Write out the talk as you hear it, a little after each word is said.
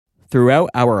Throughout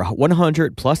our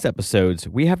 100 plus episodes,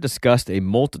 we have discussed a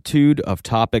multitude of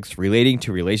topics relating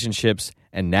to relationships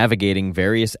and navigating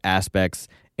various aspects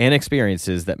and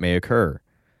experiences that may occur.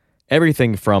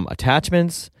 Everything from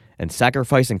attachments and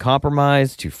sacrifice and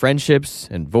compromise to friendships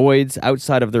and voids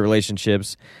outside of the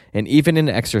relationships, and even an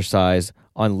exercise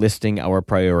on listing our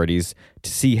priorities to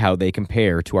see how they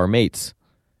compare to our mates.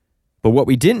 But what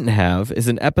we didn't have is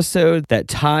an episode that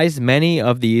ties many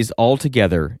of these all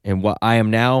together in what I am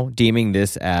now deeming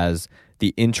this as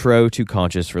the intro to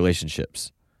conscious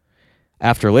relationships.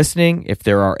 After listening, if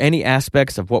there are any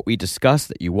aspects of what we discussed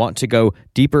that you want to go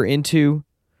deeper into,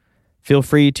 feel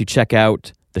free to check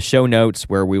out the show notes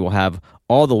where we will have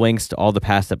all the links to all the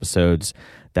past episodes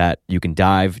that you can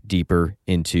dive deeper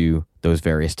into those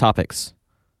various topics.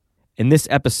 And this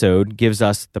episode gives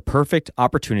us the perfect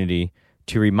opportunity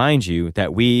to remind you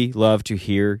that we love to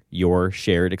hear your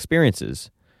shared experiences.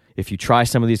 If you try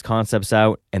some of these concepts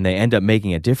out and they end up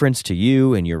making a difference to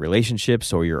you and your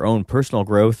relationships or your own personal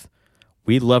growth,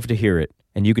 we'd love to hear it.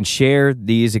 And you can share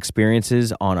these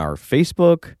experiences on our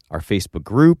Facebook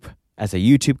group, as a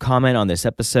YouTube comment on this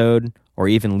episode, or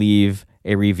even leave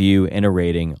a review and a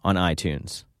rating on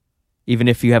iTunes. Even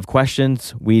if you have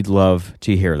questions, we'd love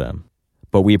to hear them.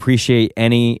 But we appreciate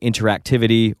any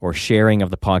interactivity or sharing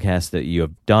of the podcast that you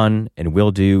have done and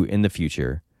will do in the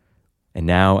future. And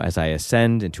now, as I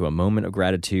ascend into a moment of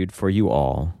gratitude for you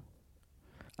all,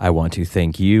 I want to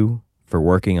thank you for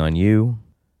working on you,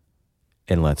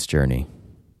 and let's journey.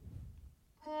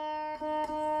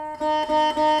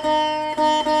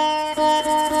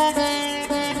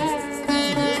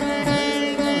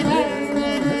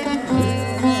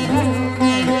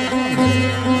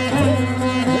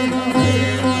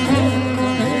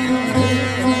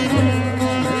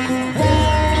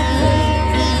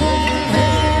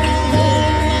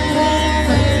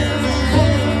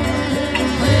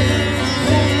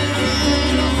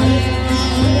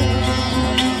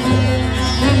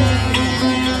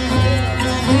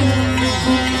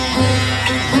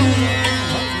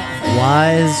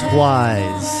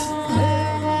 Wise.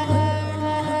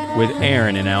 With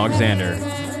Aaron and Alexander.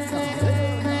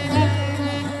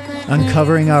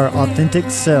 Uncovering our authentic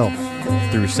self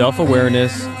Through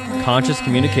self-awareness, conscious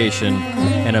communication,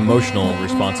 and emotional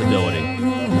responsibility.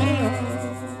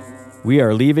 We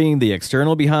are leaving the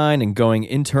external behind and going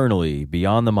internally,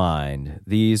 beyond the mind.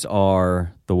 These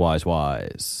are the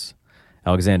Wise.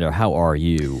 Alexander, how are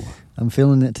you? I'm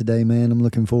feeling it today, man. I'm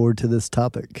looking forward to this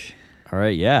topic. All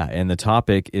right, yeah, and the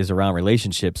topic is around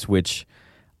relationships, which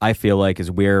I feel like is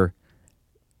where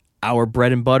our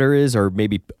bread and butter is, or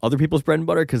maybe other people's bread and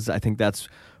butter, because I think that's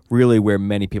really where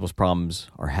many people's problems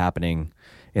are happening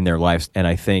in their lives, and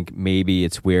I think maybe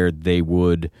it's where they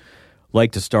would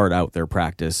like to start out their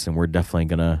practice, and we're definitely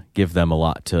going to give them a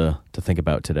lot to think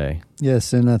about today.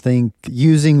 Yes, and I think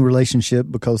using relationship,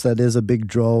 because that is a big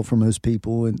draw for most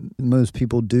people, and most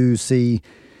people do see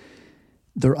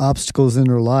their obstacles in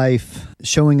their life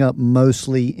showing up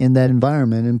mostly in that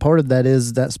environment. And part of that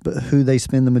is that's who they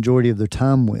spend the majority of their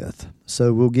time with.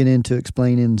 So we'll get into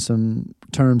explaining some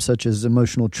terms such as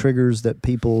emotional triggers that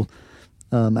people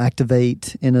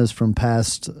activate in us from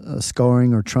past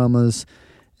scarring or traumas,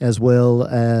 as well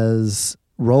as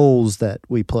roles that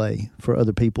we play for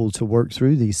other people to work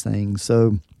through these things.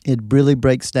 So it really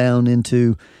breaks down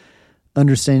into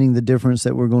understanding the difference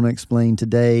that we're going to explain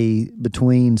today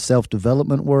between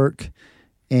self-development work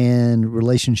and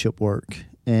relationship work,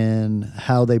 and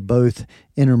how they both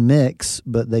intermix,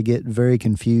 but they get very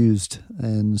confused.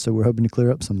 And so we're hoping to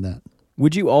clear up some of that.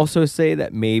 Would you also say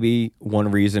that maybe one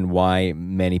reason why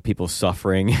many people's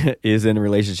suffering is in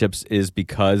relationships is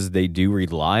because they do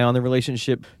rely on the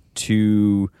relationship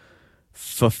to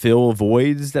fulfill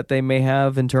voids that they may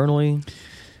have internally?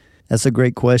 That's a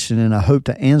great question, and I hope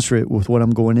to answer it with what I'm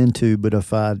going into, but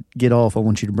if I get off, I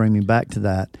want you to bring me back to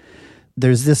that.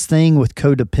 There's this thing with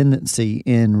codependency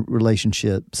in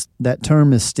relationships. That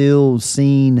term is still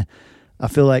seen, I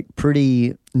feel like,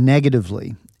 pretty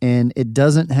negatively, and it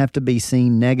doesn't have to be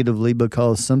seen negatively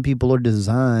because some people are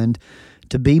designed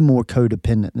to be more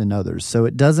codependent than others. So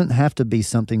it doesn't have to be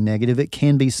something negative. It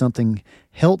can be something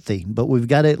healthy, but we've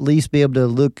got to at least be able to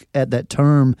look at that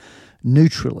term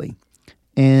neutrally.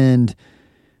 And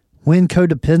when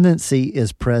codependency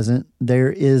is present,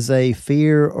 there is a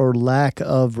fear or lack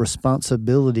of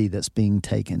responsibility that's being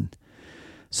taken.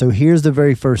 So here's the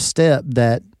very first step,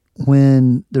 that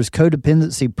when there's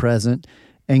codependency present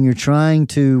and you're trying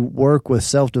to work with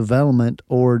self-development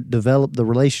or develop the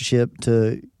relationship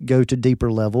to go to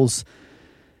deeper levels,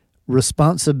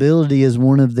 responsibility is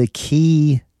one of the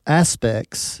key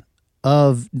aspects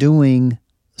of doing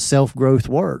self-growth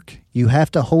work. You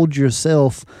have to hold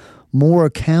yourself more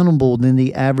accountable than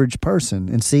the average person.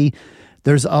 And see,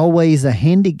 there's always a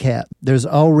handicap. There's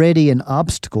already an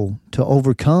obstacle to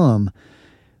overcome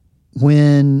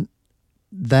when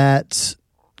that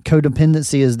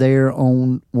codependency is there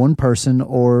on one person,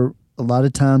 or a lot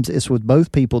of times it's with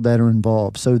both people that are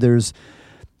involved. So there's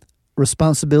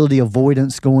responsibility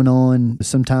avoidance going on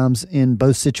sometimes in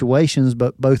both situations,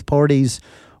 but both parties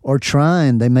are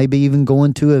trying. They may be even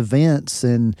going to events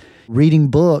and reading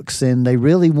books, and they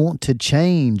really want to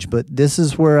change. But this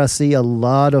is where I see a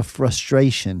lot of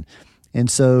frustration. And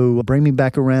so bring me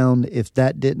back around if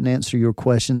that didn't answer your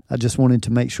question. I just wanted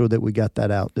to make sure that we got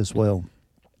that out as well.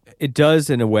 It does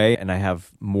in a way, and I have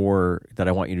more that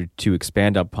I want you to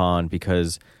expand upon,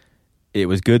 because it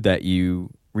was good that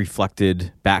you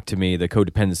reflected back to me the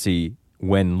codependency,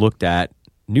 when looked at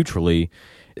neutrally,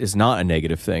 is not a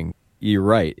negative thing. You're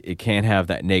right. It can have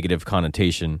that negative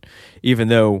connotation, even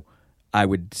though I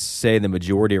would say the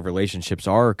majority of relationships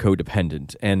are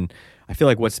codependent. And I feel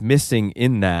like what's missing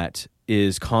in that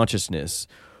is consciousness.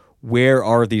 Where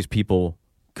are these people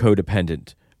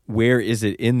codependent? Where is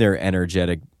it in their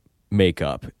energetic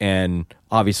makeup? And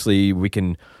obviously we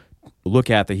can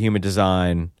look at the human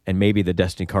design and maybe the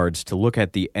destiny cards to look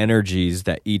at the energies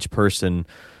that each person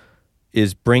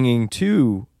is bringing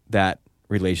to that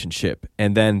relationship.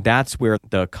 And then that's where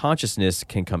the consciousness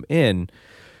can come in.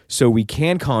 So we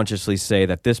can consciously say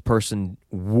that this person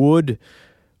would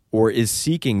or is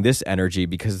seeking this energy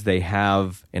because they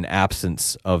have an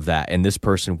absence of that, and this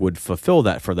person would fulfill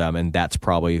that for them. And that's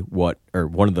probably one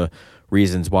of the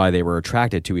reasons why they were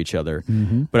attracted to each other.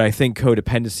 Mm-hmm. But I think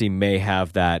codependency may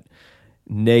have that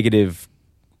negative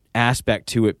aspect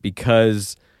to it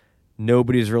because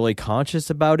nobody's really conscious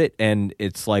about it, and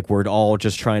it's like we're all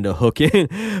just trying to hook in.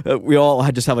 We all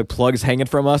just have like plugs hanging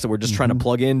from us, and we're just trying to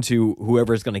plug into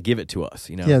whoever's going to give it to us.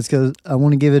 You know? Yeah, it's because I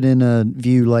want to give it in a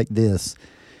view like this: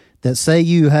 that say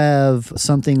you have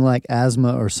something like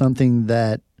asthma or something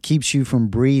that keeps you from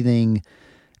breathing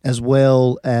as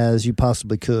well as you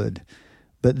possibly could,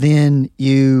 but then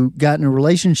you got in a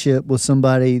relationship with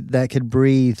somebody that could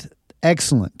breathe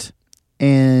excellent,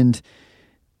 and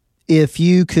if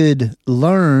you could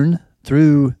learn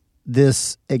through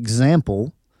this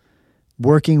example,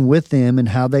 working with them and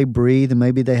how they breathe, and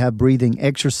maybe they have breathing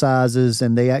exercises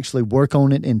and they actually work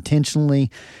on it intentionally,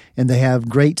 and they have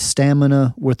great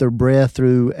stamina with their breath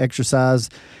through exercise,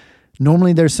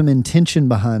 normally there's some intention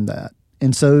behind that.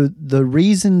 And so the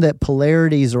reason that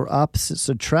polarities or opposites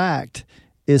attract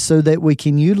is so that we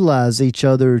can utilize each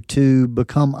other to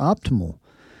become optimal.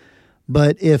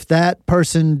 But if that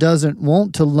person doesn't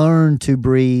want to learn to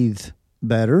breathe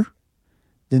better,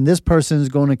 then this person is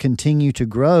going to continue to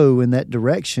grow in that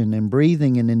direction and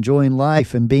breathing and enjoying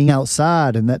life and being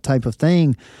outside and that type of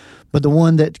thing. But the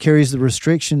one that carries the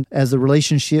restriction, as the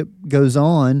relationship goes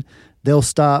on, they'll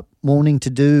stop wanting to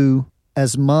do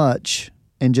as much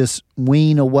and just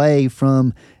wean away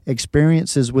from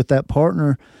experiences with that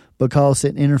partner because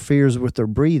it interferes with their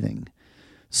breathing.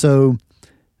 So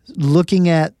looking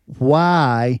at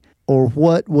why or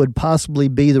what would possibly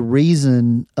be the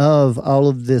reason of all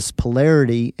of this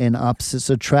polarity and opposites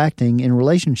attracting in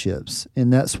relationships.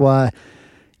 And that's why,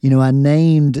 I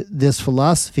named this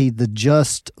philosophy the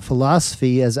JUST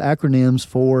philosophy as acronyms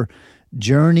for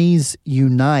Journeys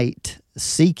Unite,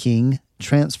 Seeking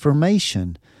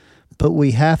Transformation. But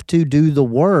we have to do the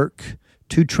work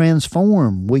to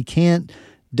transform. We can't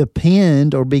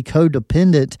depend or be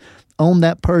codependent on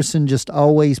that person just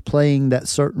always playing that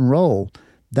certain role.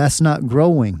 That's not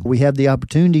growing. We have the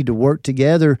opportunity to work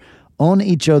together on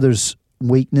each other's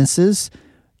weaknesses,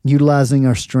 utilizing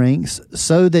our strengths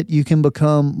so that you can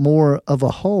become more of a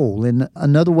whole. And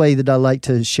another way that I like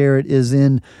to share it is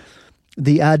in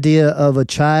the idea of a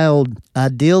child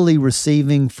ideally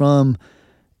receiving from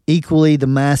equally the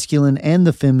masculine and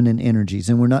the feminine energies.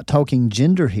 And we're not talking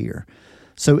gender here.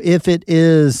 So if it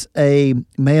is a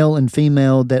male and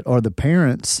female that are the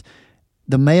parents,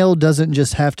 the male doesn't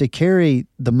just have to carry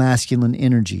the masculine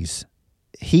energies.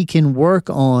 He can work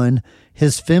on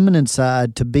his feminine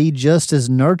side to be just as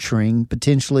nurturing,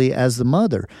 potentially, as the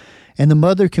mother. And the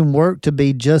mother can work to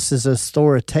be just as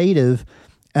authoritative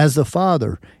as the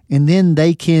father. And then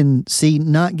they can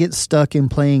not get stuck in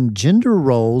playing gender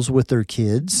roles with their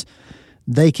kids.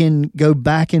 They can go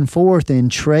back and forth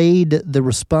and trade the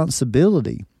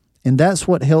responsibility. And that's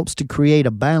what helps to create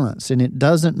a balance. And it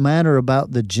doesn't matter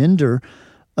about the gender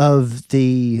of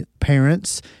the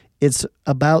parents. It's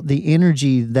about the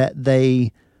energy that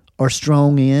they are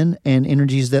strong in and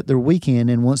energies that they're weak in.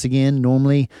 And once again,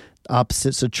 normally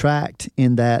opposites attract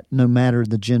in that, no matter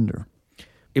the gender.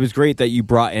 It was great that you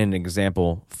brought in an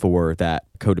example for that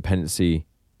codependency,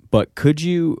 but could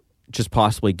you just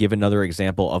possibly give another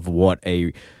example of what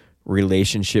a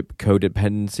relationship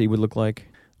codependency would look like?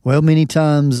 Well, many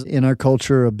times in our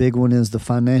culture, a big one is the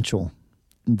financial,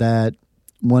 that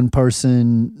one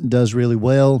person does really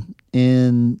well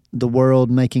in the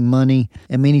world making money,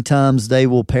 and many times they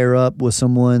will pair up with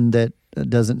someone that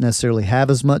doesn't necessarily have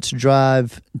as much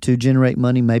drive to generate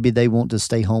money. Maybe they want to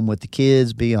stay home with the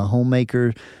kids, be a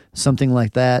homemaker, something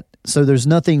like that. So there's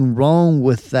nothing wrong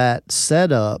with that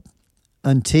setup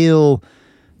until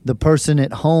the person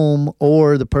at home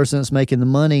or the person that's making the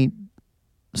money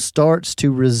starts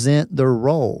to resent their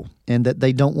role and that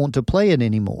they don't want to play it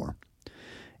anymore.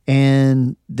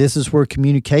 And this is where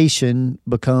communication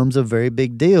becomes a very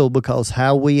big deal, because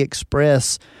how we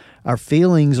express our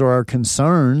feelings or our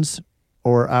concerns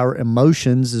or our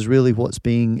emotions is really what's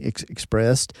being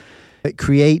expressed. It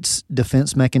creates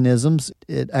defense mechanisms.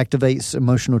 It activates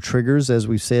emotional triggers, as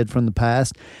we've said from the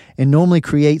past, and normally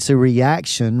creates a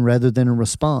reaction rather than a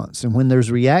response. And when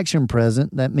there's reaction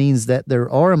present, that means that there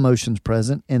are emotions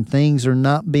present and things are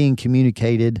not being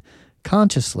communicated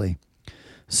consciously.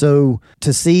 So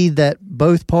to see that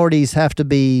both parties have to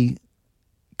be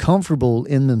comfortable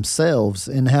in themselves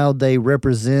and how they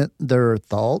represent their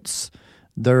thoughts,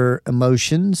 their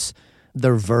emotions,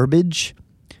 their verbiage,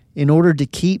 in order to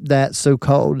keep that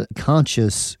so-called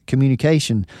conscious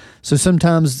communication. So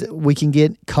sometimes we can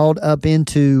get caught up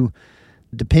into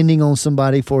depending on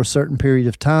somebody for a certain period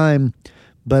of time,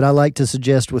 but I like to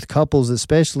suggest with couples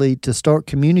especially to start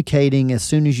communicating as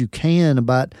soon as you can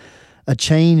about a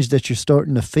change that you're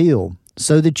starting to feel,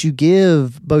 so that you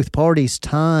give both parties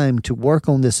time to work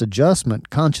on this adjustment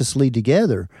consciously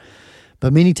together.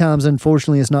 But many times,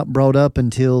 unfortunately, it's not brought up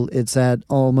until it's at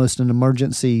almost an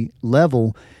emergency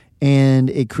level, and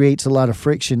it creates a lot of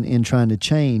friction in trying to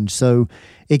change. So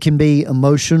it can be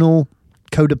emotional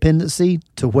codependency,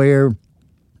 to where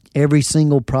every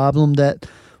single problem that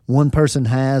one person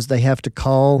has, they have to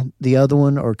call the other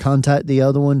one or contact the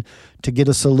other one to get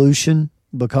a solution,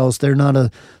 because they're not a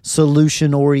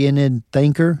solution-oriented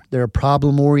thinker. They're a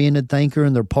problem-oriented thinker,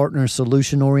 and their partner is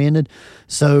solution-oriented.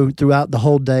 So throughout the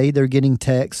whole day, they're getting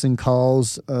texts and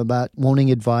calls about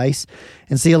wanting advice.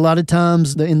 And see, a lot of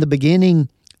times in the beginning,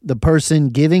 the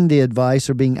person giving the advice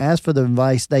or being asked for the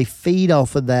advice, they feed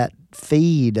off of that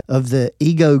feed of the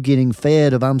ego getting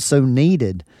fed of I'm so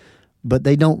needed. But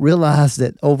they don't realize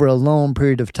that over a long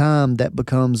period of time, that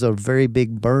becomes a very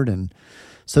big burden.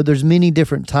 So there's many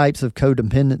different types of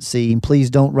codependency, and please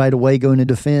don't right away go into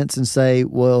defense and say,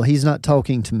 well, he's not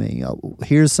talking to me.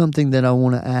 Here's something that I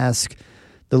want to ask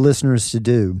the listeners to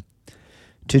do.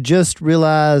 To just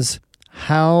realize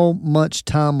how much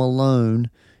time alone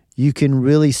you can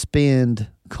really spend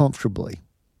comfortably.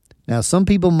 Now, some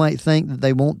people might think that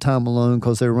they want time alone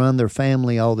because they're around their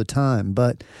family all the time,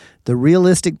 but the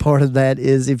realistic part of that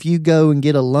is if you go and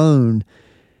get alone,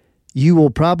 you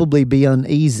will probably be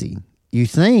uneasy. You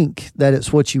think that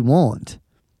it's what you want,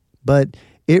 but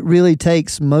it really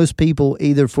takes most people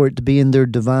either for it to be in their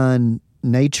divine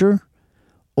nature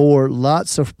or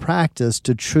lots of practice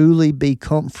to truly be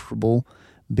comfortable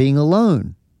being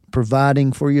alone,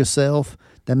 providing for yourself.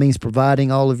 That means providing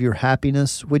all of your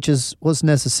happiness, which is what's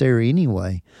necessary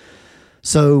anyway.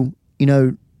 So,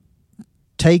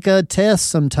 take a test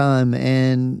sometime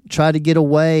and try to get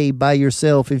away by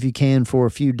yourself if you can for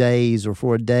a few days or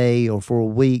for a day or for a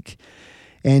week,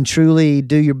 and truly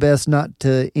do your best not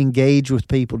to engage with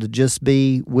people, to just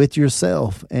be with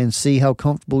yourself and see how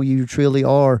comfortable you truly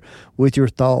are with your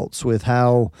thoughts, with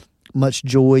how much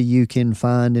joy you can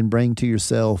find and bring to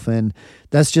yourself. And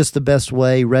that's just the best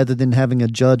way, rather than having a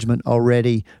judgment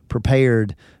already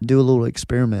prepared. Do a little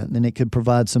experiment, and it could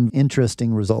provide some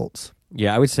interesting results.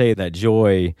 Yeah, I would say that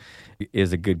joy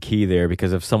is a good key there,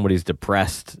 because if somebody's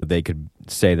depressed, they could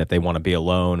say that they want to be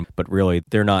alone, but really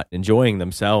they're not enjoying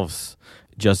themselves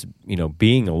just,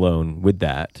 being alone with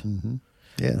that. Mm-hmm.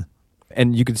 Yeah.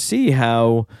 And you can see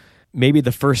how maybe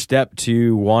the first step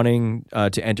to wanting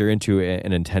to enter into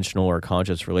an intentional or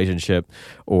conscious relationship,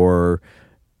 or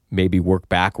maybe work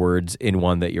backwards in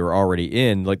one that you're already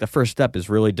in, like the first step is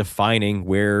really defining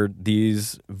where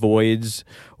these voids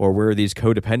or where these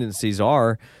codependencies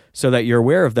are, so that you're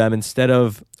aware of them, instead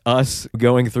of us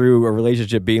going through a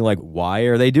relationship being like, why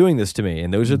are they doing this to me?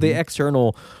 And those are the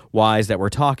external whys that we're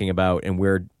talking about, and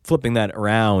we're flipping that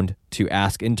around to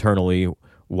ask internally,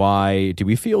 why do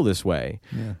we feel this way?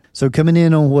 Yeah. So coming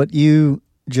in on what you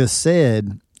just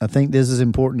said, I think this is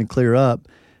important to clear up,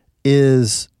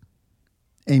 is,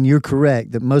 and you're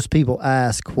correct, that most people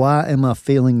ask, why am I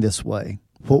feeling this way?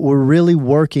 What we're really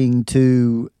working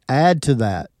to add to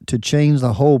that to change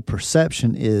the whole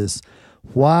perception is,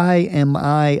 why am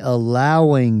I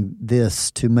allowing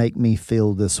this to make me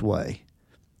feel this way?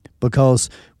 Because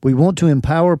we want to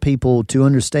empower people to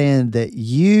understand that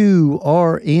you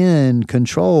are in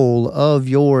control of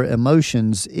your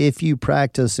emotions if you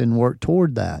practice and work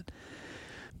toward that.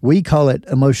 We call it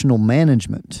emotional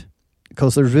management,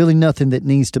 because there's really nothing that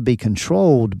needs to be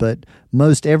controlled, but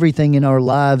most everything in our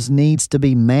lives needs to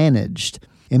be managed.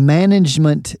 And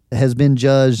management has been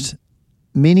judged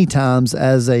many times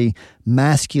as a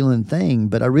masculine thing,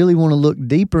 but I really want to look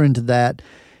deeper into that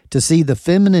to see the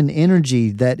feminine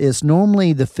energy that is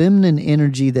normally the feminine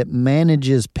energy that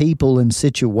manages people and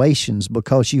situations,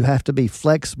 because you have to be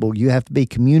flexible, you have to be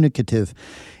communicative,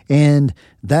 and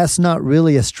that's not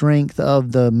really a strength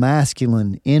of the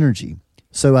masculine energy.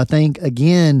 So I think,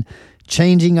 again,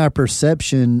 changing our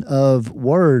perception of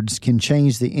words can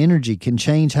change the energy, can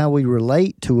change how we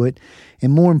relate to it,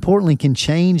 and more importantly, can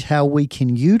change how we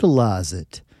can utilize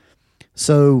it.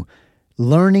 So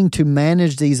learning to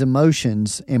manage these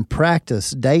emotions and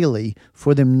practice daily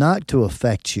for them not to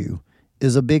affect you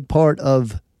is a big part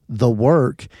of the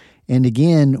work. And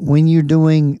again, when you're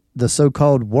doing the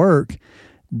so-called work,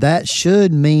 that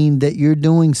should mean that you're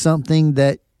doing something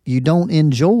that you don't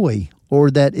enjoy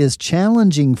or that is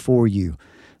challenging for you.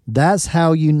 That's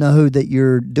how you know that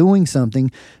you're doing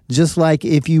something. Just like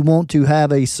if you want to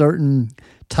have a certain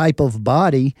type of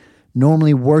body,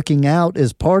 normally working out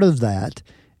is part of that.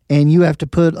 And you have to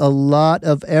put a lot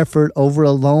of effort over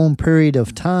a long period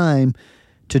of time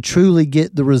to truly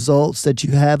get the results that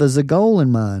you have as a goal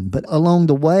in mind. But along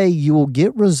the way, you will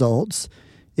get results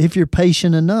if you're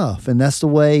patient enough. And that's the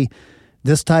way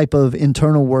this type of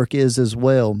internal work is as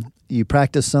well. You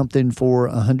practice something for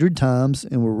 100 times,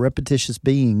 and we're repetitious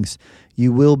beings.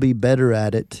 You will be better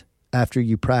at it after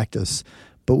you practice.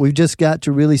 But we've just got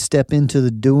to really step into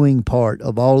the doing part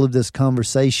of all of this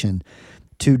conversation,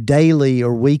 to daily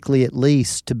or weekly at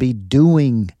least, to be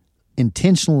doing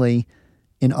intentionally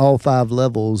in all 5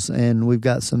 levels. And we've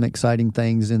got some exciting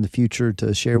things in the future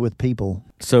to share with people.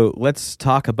 So let's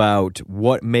talk about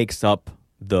what makes up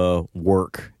the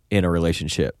work in a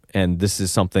relationship. And this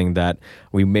is something that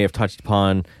we may have touched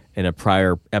upon in a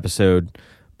prior episode,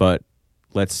 but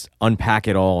let's unpack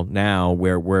it all now,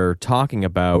 where we're talking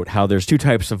about how there's 2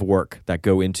 types of work that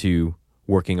go into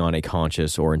working on a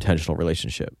conscious or intentional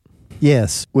relationship.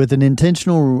 Yes, with an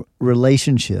intentional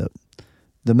relationship,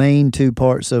 the main 2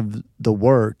 parts of the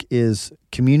work is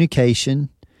communication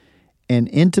and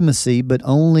intimacy, but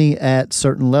only at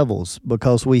certain levels,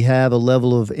 because we have a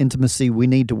level of intimacy we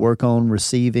need to work on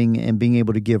receiving and being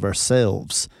able to give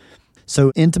ourselves.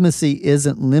 So intimacy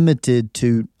isn't limited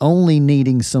to only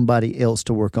needing somebody else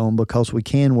to work on, because we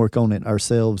can work on it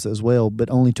ourselves as well, but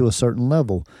only to a certain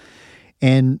level.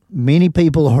 And many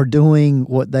people are doing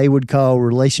what they would call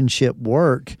relationship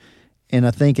work. And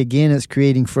I think, again, it's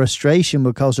creating frustration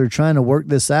because they're trying to work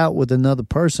this out with another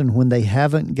person when they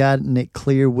haven't gotten it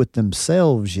clear with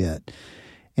themselves yet.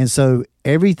 And so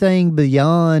everything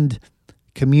beyond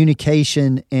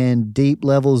communication and deep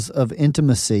levels of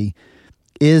intimacy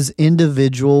is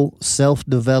individual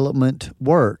self-development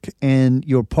work. And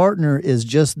your partner is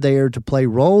just there to play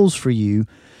roles for you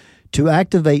to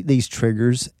activate these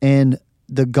triggers. And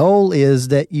the goal is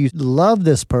that you love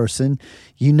this person,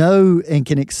 you know, and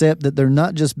can accept that they're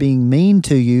not just being mean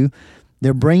to you,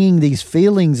 they're bringing these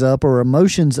feelings up or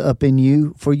emotions up in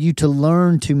you for you to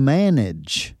learn to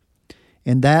manage.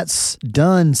 And that's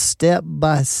done step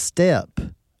by step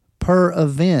per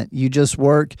event. You just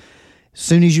work. As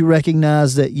soon as you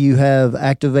recognize that you have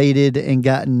activated and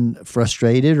gotten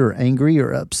frustrated or angry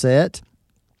or upset,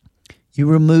 you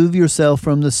remove yourself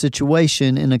from the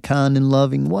situation in a kind and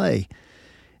loving way.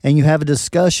 And you have a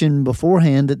discussion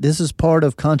beforehand that this is part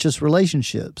of conscious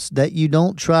relationships, that you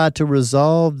don't try to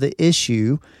resolve the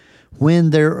issue when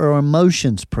there are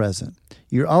emotions present.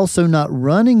 You're also not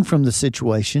running from the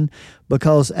situation,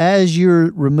 because as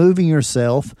you're removing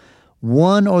yourself,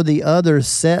 one or the other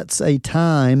sets a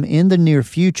time in the near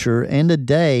future and a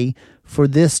day for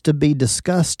this to be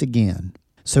discussed again.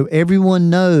 So everyone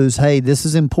knows, hey, this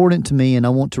is important to me and I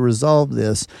want to resolve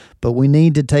this, but we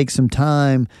need to take some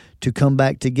time to come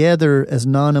back together as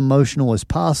non-emotional as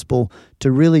possible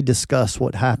to really discuss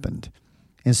what happened.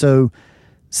 And so,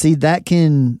 see, that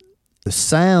can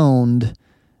sound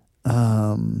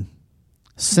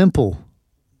simple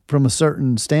from a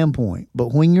certain standpoint,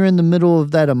 but when you're in the middle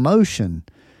of that emotion,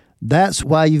 that's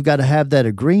why you've got to have that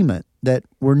agreement that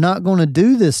we're not going to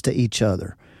do this to each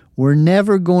other. We're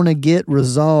never going to get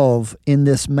resolve in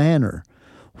this manner.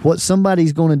 What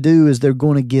somebody's going to do is they're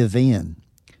going to give in.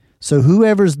 So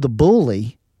whoever's the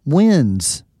bully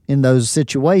wins in those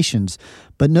situations,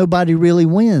 but nobody really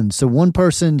wins. So one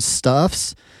person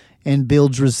stuffs and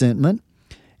builds resentment,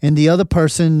 and the other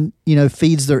person,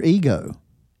 feeds their ego.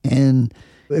 And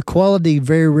equality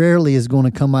very rarely is going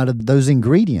to come out of those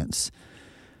ingredients.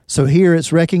 So here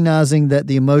it's recognizing that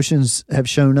the emotions have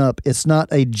shown up. It's not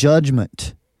a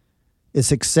judgment.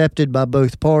 It's accepted by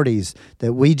both parties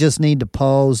that we just need to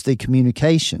pause the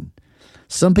communication.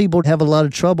 Some people have a lot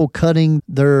of trouble cutting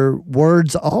their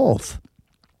words off.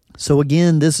 So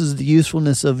again, this is the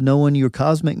usefulness of knowing your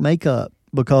cosmic makeup,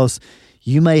 because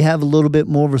you may have a little bit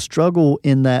more of a struggle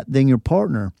in that than your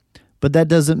partner. But that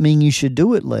doesn't mean you should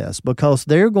do it less, because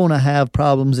they're going to have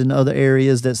problems in other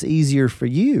areas that's easier for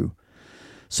you.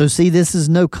 So see, this is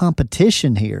no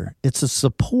competition here. It's a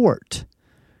support.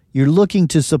 You're looking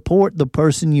to support the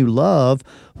person you love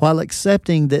while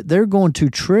accepting that they're going to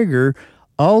trigger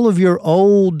all of your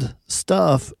old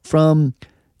stuff from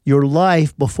your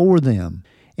life before them.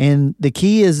 And the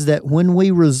key is that when we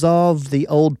resolve the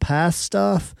old past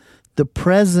stuff, the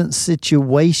present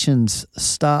situations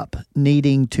stop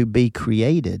needing to be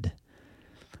created.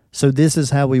 So this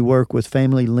is how we work with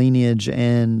family lineage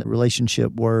and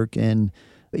relationship work, and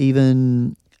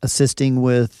even assisting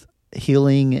with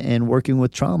healing and working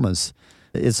with traumas.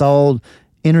 It's all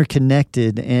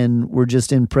interconnected, and we're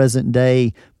just in present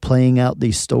day playing out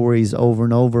these stories over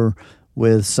and over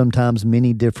with sometimes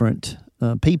many different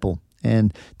people.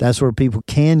 And that's where people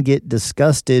can get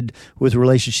disgusted with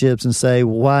relationships and say,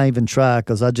 well, why even try?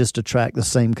 Because I just attract the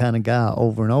same kind of guy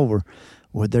over and over.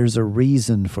 Well, there's a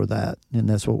reason for that, and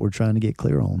that's what we're trying to get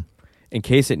clear on. In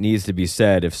case it needs to be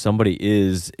said, if somebody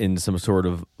is in some sort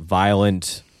of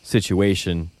violent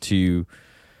situation, to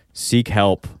seek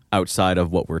help outside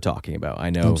of what we're talking about. I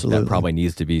know Absolutely. That probably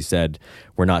needs to be said.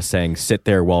 We're not saying sit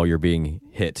there while you're being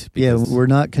hit. Yeah, we're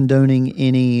not condoning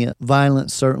any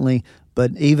violence, certainly,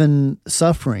 but even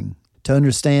suffering, to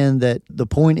understand that the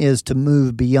point is to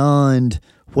move beyond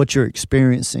what you're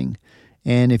experiencing.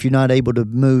 And if you're not able to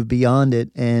move beyond it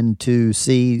and to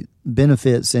see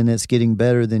benefits and it's getting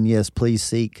better, then yes, please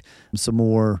seek some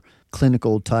more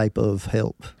clinical type of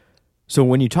help. So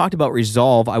when you talked about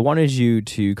resolve, I wanted you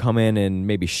to come in and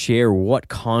maybe share what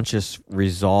conscious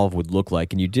resolve would look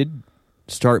like. And you did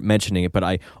start mentioning it, but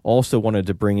I also wanted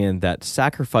to bring in that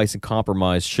sacrifice and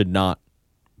compromise should not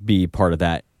be part of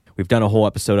that. We've done a whole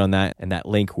episode on that, and that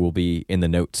link will be in the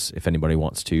notes if anybody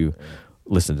wants to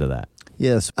listen to that.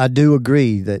 Yes, I do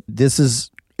agree that this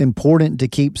is important to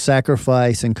keep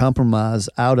sacrifice and compromise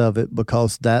out of it,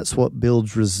 because that's what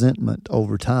builds resentment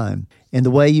over time. And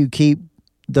the way you keep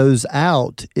those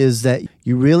out is that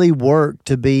you really work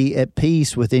to be at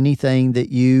peace with anything that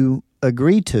you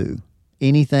agree to.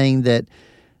 Anything that,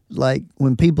 like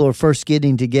when people are first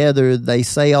getting together, they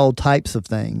say all types of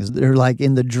things. They're like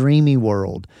in the dreamy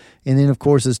world. And then, of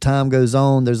course, as time goes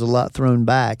on, there's a lot thrown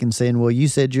back and saying, well, you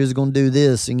said you was going to do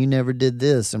this and you never did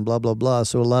this and blah, blah, blah.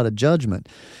 So a lot of judgment.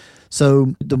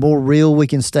 So the more real we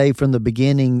can stay from the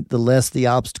beginning, the less the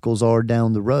obstacles are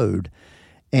down the road.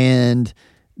 And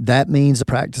that means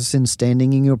practicing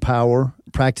standing in your power,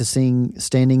 practicing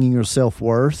standing in your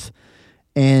self-worth,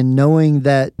 and knowing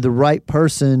that the right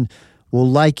person will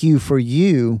like you for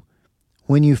you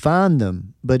when you find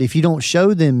them. But if you don't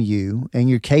show them you and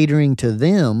you're catering to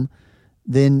them,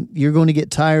 then you're going to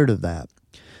get tired of that.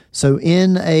 So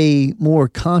in a more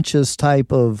conscious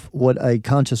type of what a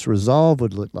conscious resolve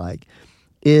would look like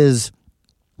is,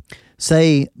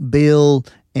 say Bill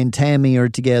and Tammy are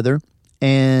together,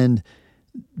 and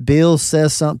Bill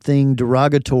says something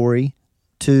derogatory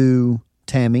to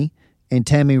Tammy, and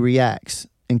Tammy reacts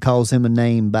and calls him a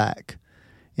name back.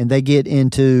 And they get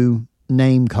into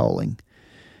name calling.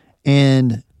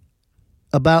 And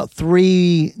about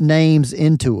 3 names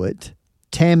into it,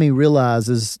 Tammy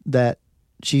realizes that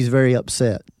she's very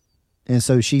upset. And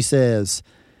so she says,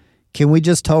 can we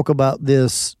just talk about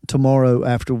this tomorrow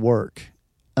after work?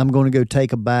 I'm going to go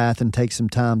take a bath and take some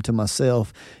time to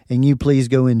myself, and you please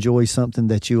go enjoy something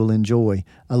that you will enjoy.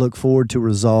 I look forward to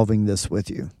resolving this with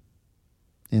you.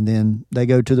 And then they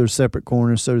go to their separate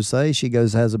corners, so to say. She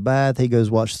goes, has a bath. He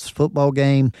goes, watch this football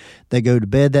game. They go to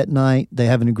bed that night. They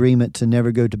have an agreement to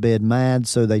never go to bed mad,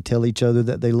 so they tell each other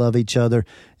that they love each other,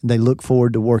 and they look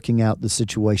forward to working out the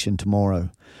situation tomorrow.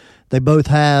 They both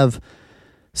have,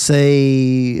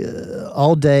 say,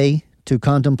 all day to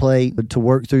contemplate, to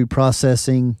work through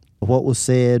processing what was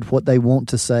said, what they want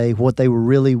to say, what they were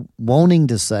really wanting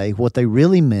to say, what they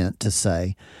really meant to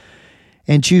say,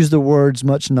 and choose the words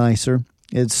much nicer.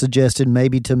 It's suggested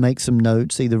maybe to make some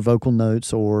notes, either vocal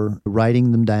notes or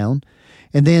writing them down.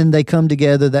 And then they come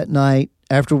together that night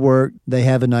after work. They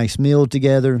have a nice meal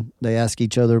together. They ask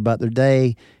each other about their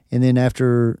day. And then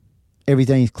after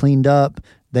everything's cleaned up,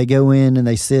 they go in and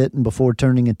they sit, and before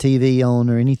turning a TV on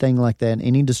or anything like that,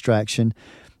 any distraction,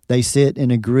 they sit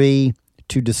and agree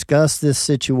to discuss this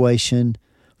situation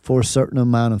for a certain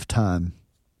amount of time.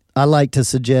 I like to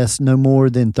suggest no more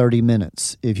than 30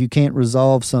 minutes. If you can't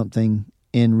resolve something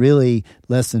in really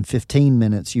less than 15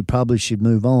 minutes, you probably should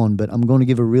move on, but I'm going to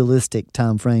give a realistic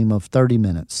time frame of 30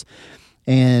 minutes.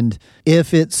 And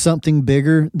if it's something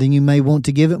bigger, then you may want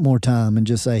to give it more time and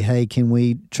just say, hey, can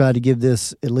we try to give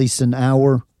this at least an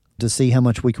hour to see how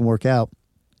much we can work out?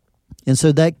 And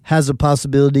so that has a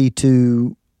possibility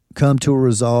to come to a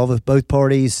resolve if both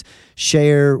parties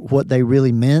share what they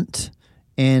really meant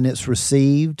and it's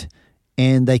received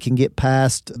and they can get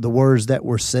past the words that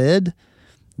were said.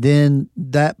 Then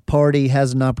that party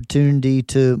has an opportunity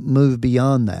to move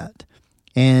beyond that.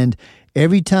 And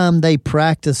every time they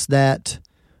practice that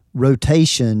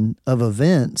rotation of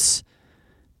events,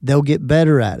 they'll get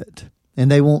better at it.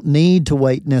 And they won't need to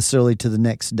wait necessarily to the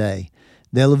next day.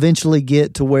 They'll eventually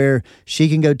get to where she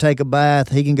can go take a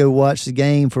bath, he can go watch the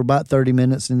game for about 30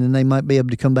 minutes, and then they might be able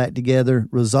to come back together,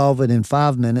 resolve it in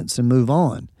 5 minutes, and move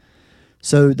on.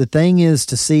 So the thing is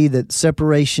to see that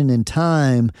separation in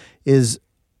time is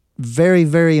very,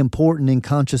 very important in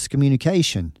conscious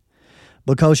communication,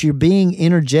 because you're being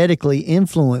energetically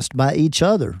influenced by each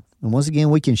other. And once again,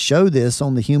 we can show this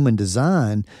on the human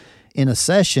design in a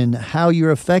session, how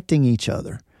you're affecting each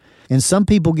other. And some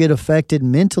people get affected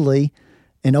mentally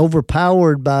and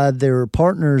overpowered by their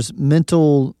partner's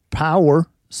mental power,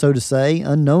 so to say,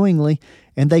 unknowingly,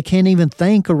 and they can't even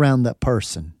think around that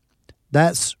person.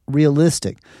 That's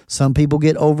realistic. Some people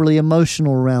get overly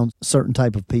emotional around certain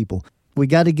type of people. We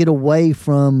got to get away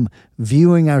from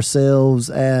viewing ourselves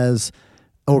as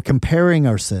or comparing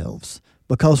ourselves,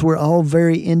 because we're all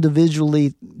very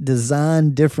individually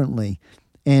designed differently.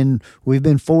 And we've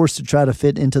been forced to try to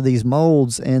fit into these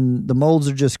molds, and the molds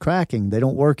are just cracking. They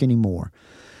don't work anymore.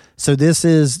 So this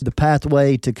is the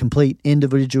pathway to complete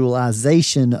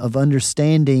individualization of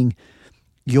understanding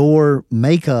your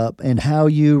makeup and how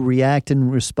you react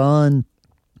and respond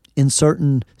in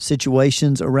certain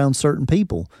situations around certain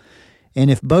people.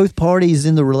 And if both parties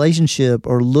in the relationship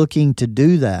are looking to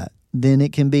do that, then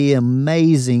it can be an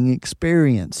amazing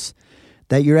experience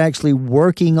that you're actually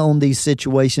working on these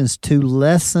situations to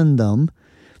lessen them.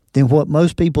 Then what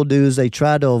most people do is they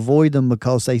try to avoid them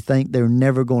because they think they're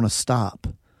never going to stop.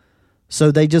 So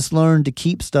they just learn to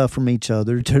keep stuff from each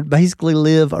other, to basically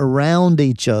live around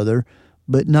each other,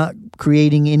 but not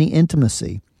creating any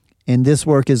intimacy. And this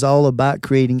work is all about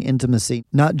creating intimacy,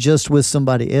 not just with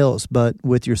somebody else, but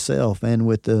with yourself and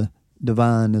with the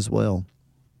divine as well.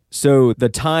 So the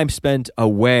time spent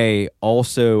away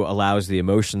also allows the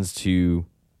emotions to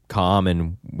calm,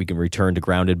 and we can return to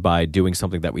grounded by doing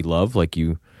something that we love, like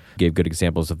you gave good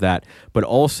examples of that. But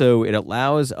also it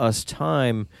allows us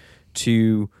time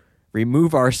to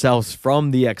remove ourselves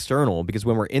from the external, because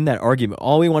when we're in that argument,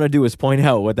 all we want to do is point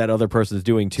out what that other person is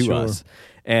doing to us.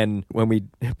 And when we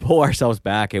pull ourselves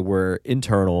back and we're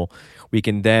internal, we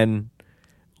can then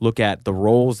look at the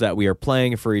roles that we are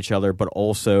playing for each other, but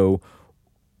also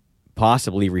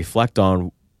possibly reflect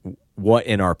on what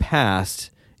in our past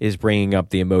is bringing up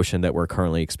the emotion that we're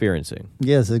currently experiencing.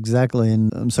 Yes, exactly.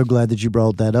 And I'm so glad that you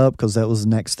brought that up, because that was the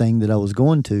next thing that I was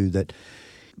going to, that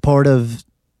part of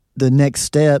the next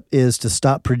step is to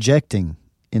stop projecting.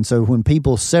 And so when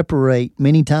people separate,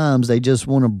 many times they just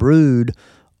want to brood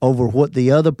over what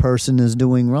the other person is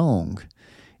doing wrong.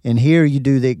 And here you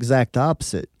do the exact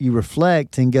opposite. You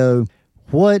reflect and go,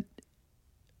 what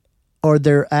are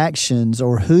their actions,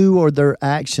 or who are their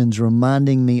actions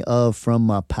reminding me of from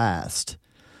my past?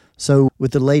 So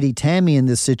with the lady Tammy in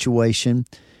this situation,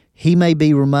 he may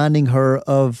be reminding her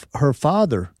of her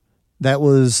father that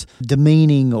was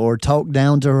demeaning or talked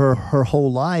down to her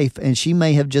whole life, and she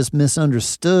may have just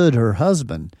misunderstood her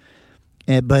husband.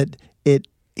 But it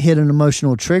hit an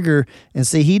emotional trigger, and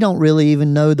see, he don't really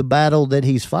even know the battle that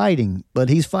he's fighting, but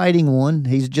he's fighting one.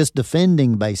 He's just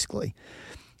defending, basically.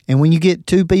 And when you get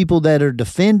two people that are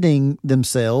defending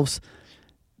themselves,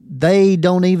 they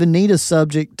don't even need a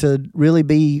subject to really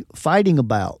be fighting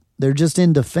about. They're just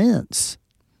in defense.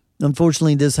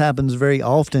 Unfortunately, this happens very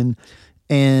often,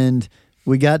 and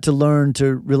we got to learn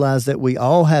to realize that we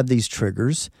all have these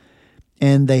triggers,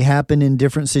 and they happen in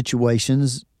different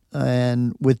situations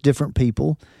and with different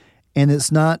people. And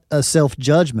it's not a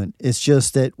self-judgment. It's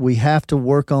just that we have to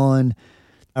work on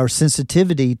our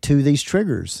sensitivity to these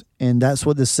triggers. And that's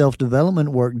what this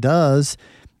self-development work does,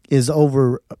 is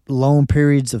over long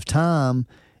periods of time,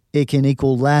 it can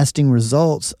equal lasting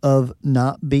results of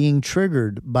not being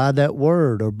triggered by that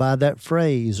word or by that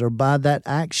phrase or by that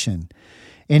action.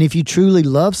 And if you truly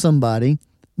love somebody,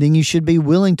 then you should be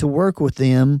willing to work with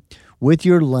them with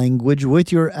your language,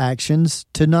 with your actions,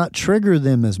 to not trigger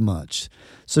them as much.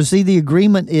 So see, the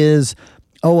agreement is,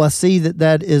 oh, I see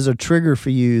that is a trigger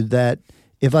for you, that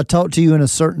if I talk to you in a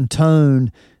certain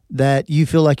tone, that you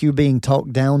feel like you're being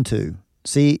talked down to.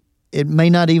 See, it may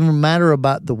not even matter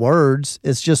about the words.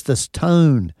 It's just this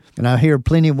tone. And I hear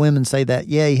plenty of women say that,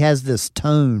 yeah, he has this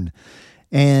tone.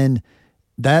 And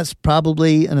that's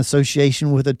probably an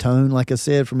association with a tone, like I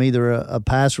said, from either a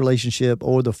past relationship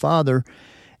or the father.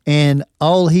 And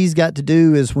all he's got to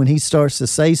do is when he starts to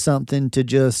say something to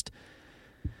just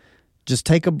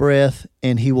take a breath,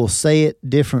 and he will say it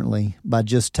differently by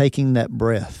just taking that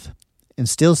breath and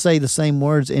still say the same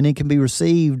words, and it can be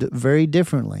received very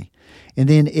differently. And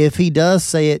then if he does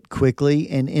say it quickly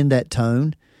and in that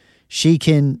tone, she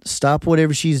can stop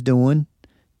whatever she's doing,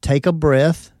 take a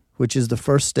breath, which is the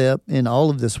first step in all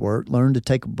of this work. Learn to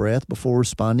take a breath before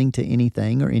responding to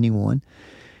anything or anyone.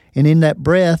 And in that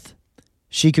breath,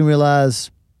 she can realize,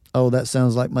 oh, that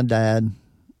sounds like my dad.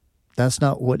 That's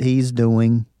not what he's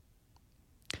doing.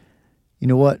 You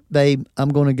know what, babe, I'm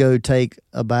going to go take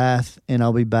a bath and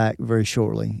I'll be back very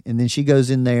shortly. And then she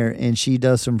goes in there and she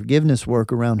does some forgiveness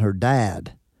work around her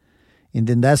dad. And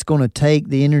then that's going to take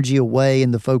the energy away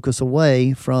and the focus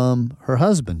away from her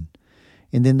husband.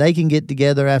 And then they can get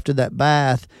together after that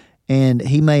bath, and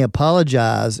he may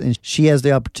apologize, and she has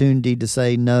the opportunity to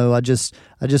say, no, I just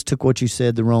took what you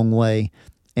said the wrong way,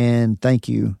 and thank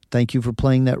you for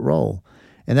playing that role.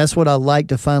 And that's what I like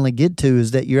to finally get to,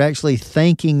 is that you're actually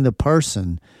thanking the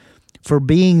person for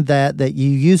being that you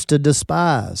used to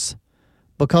despise,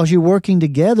 because you're working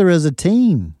together as a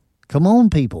team. Come on,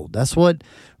 people. That's what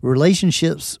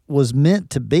relationships was meant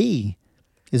to be,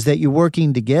 is that you're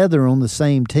working together on the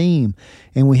same team.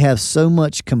 And we have so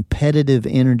much competitive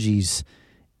energies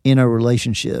in our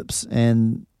relationships,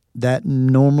 and that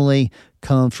normally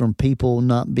comes from people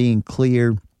not being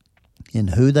clear in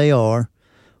who they are,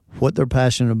 what they're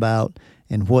passionate about,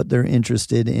 and what they're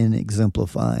interested in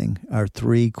exemplifying. Our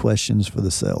 3 questions for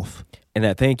the self. And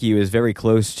that thank you is very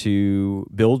close to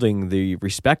building the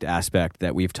respect aspect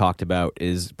that we've talked about,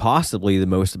 is possibly the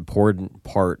most important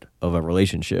part of a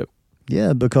relationship.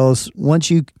 Yeah, because once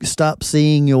you stop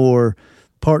seeing your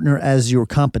partner as your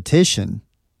competition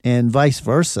and vice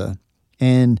versa,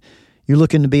 and you're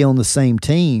looking to be on the same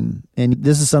team, and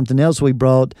this is something else we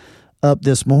brought up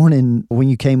this morning when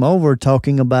you came over,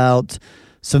 talking about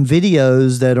some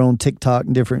videos that are on TikTok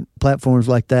and different platforms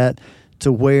like that,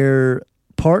 to where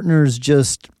partners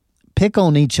just pick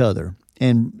on each other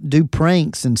and do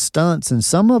pranks and stunts, and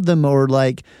some of them are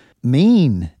like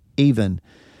mean even.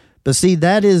 But see,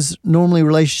 that is normally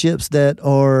relationships that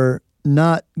are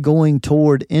not going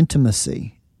toward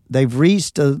intimacy. They've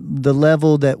reached the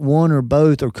level that one or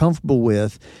both are comfortable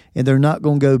with, and they're not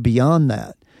going to go beyond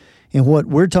that. And what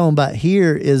we're talking about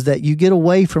here is that you get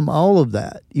away from all of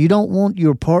that. You don't want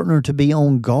your partner to be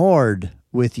on guard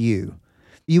with you.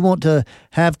 You want to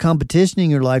have competition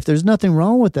in your life. There's nothing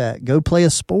wrong with that. Go play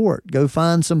a sport. Go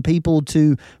find some people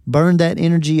to burn that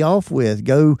energy off with.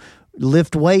 Go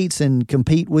lift weights and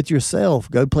compete with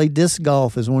yourself. Go play disc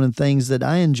golf is one of the things that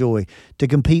I enjoy, to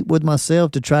compete with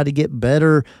myself, to try to get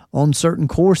better on certain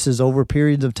courses over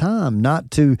periods of time,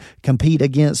 not to compete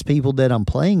against people that I'm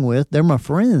playing with. They're my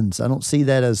friends. I don't see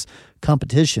that as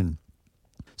competition.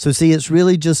 So see, it's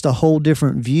really just a whole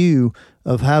different view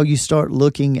of how you start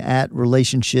looking at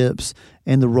relationships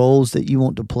and the roles that you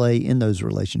want to play in those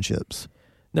relationships.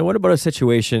 Now, what about a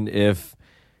situation if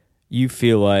you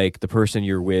feel like the person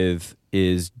you're with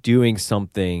is doing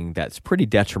something that's pretty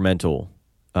detrimental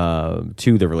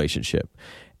to the relationship,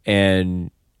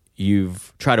 and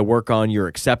you've tried to work on your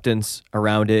acceptance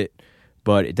around it,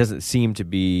 but it doesn't seem to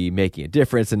be making a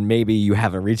difference, and maybe you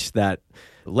haven't reached that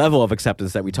level of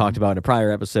acceptance that we talked about in a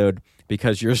prior episode,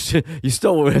 because you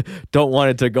still don't want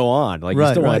it to go on. Like, right,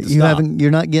 you still want it to stop. You're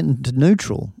not getting to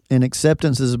neutral, and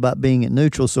acceptance is about being at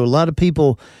neutral. So a lot of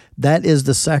people, that is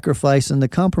the sacrifice and the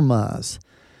compromise.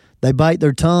 They bite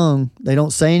their tongue, they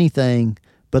don't say anything,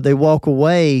 but they walk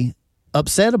away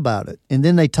upset about it. And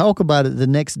then they talk about it the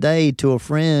next day to a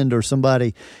friend or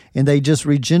somebody, and they just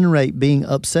regenerate being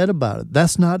upset about it.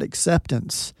 That's not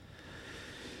acceptance.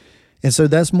 And so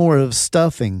that's more of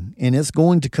stuffing, and it's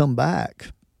going to come back.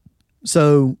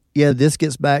 So, yeah, this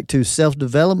gets back to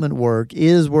self-development work,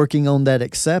 is working on that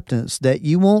acceptance that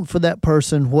you want for that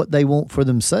person what they want for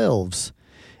themselves.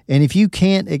 And if you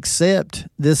can't accept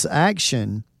this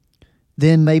action,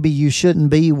 then maybe you shouldn't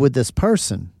be with this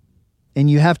person. And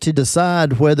you have to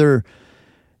decide whether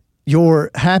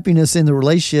your happiness in the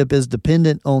relationship is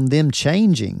dependent on them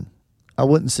changing. I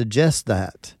wouldn't suggest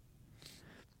that.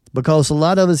 because a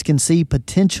lot of us can see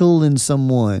potential in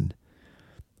someone.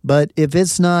 But if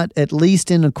it's not at least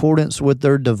in accordance with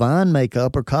their divine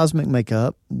makeup or cosmic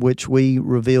makeup, which we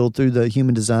revealed through the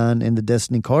human design and the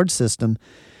destiny card system,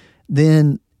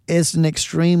 then it's an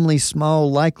extremely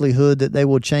small likelihood that they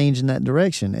will change in that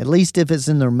direction. At least if it's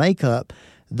in their makeup,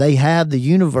 they have the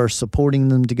universe supporting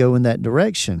them to go in that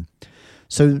direction.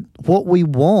 So what we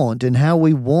want and how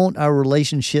we want our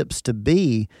relationships to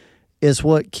be is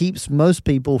what keeps most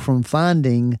people from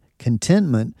finding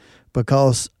contentment,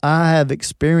 because I have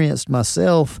experienced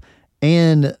myself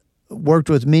and worked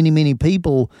with many, many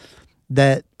people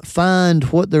that find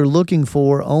what they're looking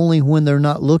for only when they're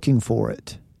not looking for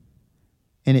it.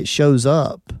 And it shows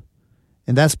up.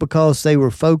 And that's because they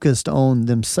were focused on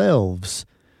themselves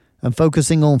and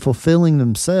focusing on fulfilling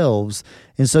themselves.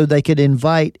 And so they could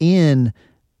invite in,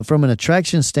 from an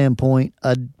attraction standpoint,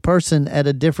 a person at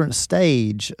a different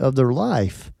stage of their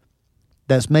life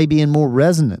that's maybe in more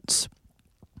resonance.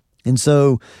 And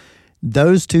so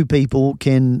those two people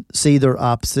can see their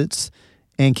opposites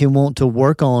and can want to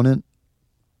work on it,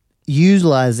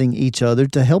 utilizing each other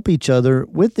to help each other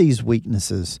with these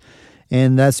weaknesses.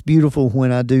 And that's beautiful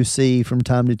when I do see from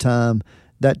time to time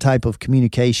that type of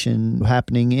communication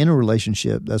happening in a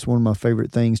relationship. That's one of my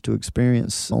favorite things to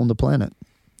experience on the planet.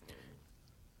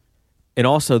 And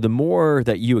also, the more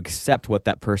that you accept what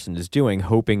that person is doing,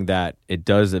 hoping that it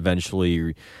does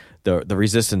eventually, the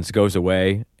resistance goes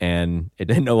away and it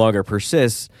no longer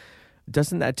persists,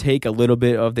 doesn't that take a little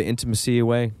bit of the intimacy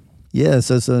away? Yes,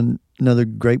 that's another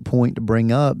great point to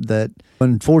bring up, that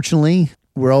unfortunately,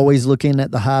 we're always looking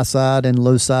at the high side and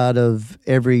low side of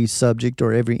every subject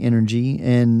or every energy.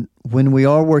 And when we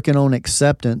are working on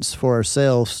acceptance for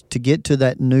ourselves to get to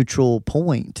that neutral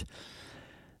point,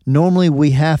 normally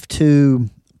we have to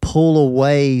pull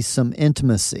away some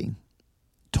intimacy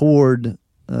toward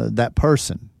that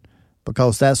person,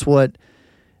 because that's what,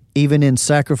 even in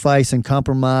sacrifice and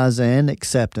compromise and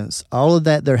acceptance, all of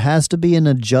that, there has to be an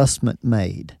adjustment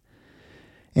made.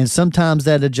 And sometimes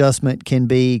that adjustment can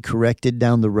be corrected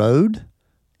down the road,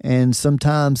 and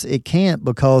sometimes it can't,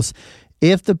 because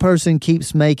if the person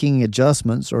keeps making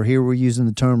adjustments, or here we're using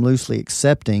the term loosely,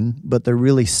 accepting, but they're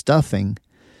really stuffing,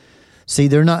 see,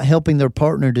 they're not helping their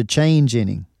partner to change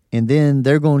any, and then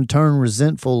they're going to turn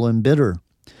resentful and bitter.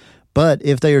 But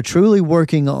if they are truly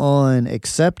working on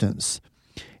acceptance,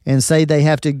 and say they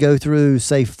have to go through,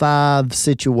 say, 5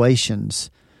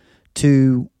 situations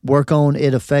to work on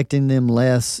it affecting them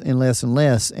less and less and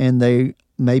less, and they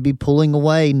may be pulling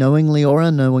away knowingly or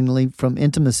unknowingly from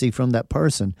intimacy from that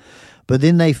person. But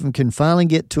then they can finally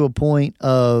get to a point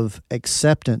of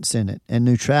acceptance in it and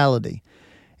neutrality,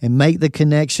 and make the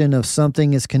connection of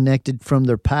something is connected from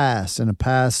their past and a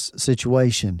past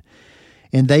situation.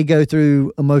 And they go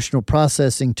through emotional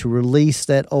processing to release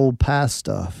that old past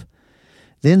stuff.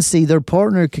 Then see, their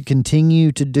partner could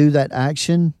continue to do that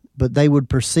action, but they would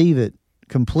perceive it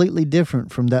completely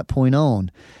different from that point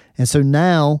on. And so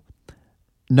now,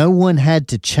 no one had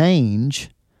to change,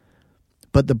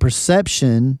 but the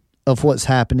perception of what's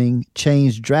happening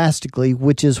changed drastically,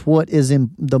 which is what is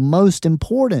the most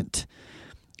important,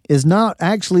 is not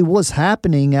actually what's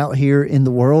happening out here in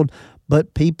the world,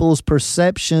 but people's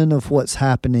perception of what's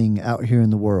happening out here in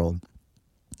the world.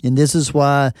 And this is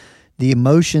why the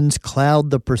emotions cloud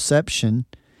the perception.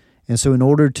 And so in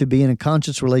order to be in a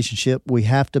conscious relationship, we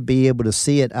have to be able to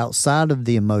see it outside of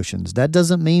the emotions. That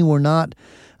doesn't mean we're not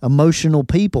emotional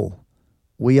people.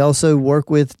 We also work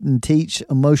with and teach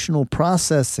emotional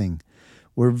processing.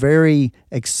 We're very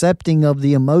accepting of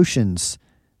the emotions.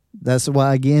 That's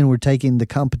why, again, we're taking the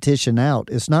competition out.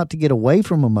 It's not to get away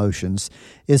from emotions.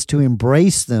 It's to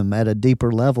embrace them at a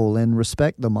deeper level and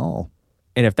respect them all.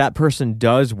 And if that person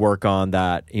does work on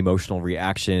that emotional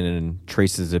reaction and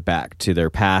traces it back to their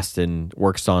past and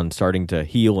works on starting to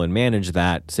heal and manage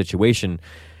that situation,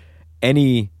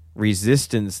 any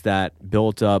resistance that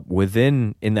built up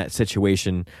within in that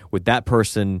situation with that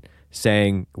person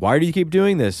saying, why do you keep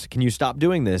doing this? Can you stop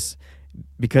doing this?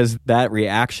 Because that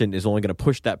reaction is only going to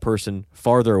push that person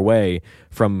farther away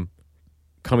from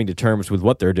coming to terms with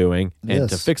what they're doing and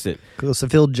to fix it. Because they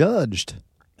feel judged.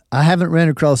 I haven't ran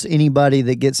across anybody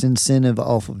that gets incentive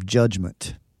off of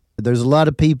judgment. There's a lot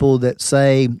of people that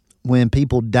say when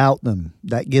people doubt them,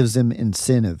 that gives them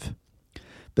incentive.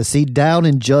 But see, doubt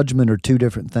and judgment are two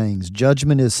different things.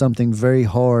 Judgment is something very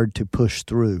hard to push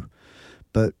through.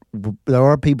 But there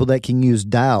are people that can use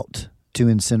doubt to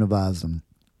incentivize them.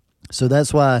 So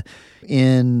that's why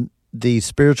in the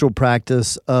spiritual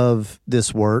practice of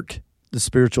this work, the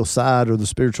spiritual side or the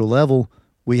spiritual level,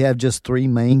 we have just 3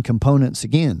 main components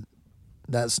again.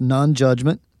 That's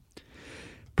non-judgment,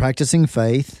 practicing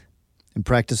faith and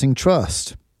practicing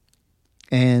trust.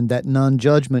 And that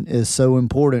non-judgment is so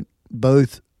important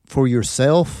both for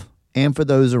yourself and for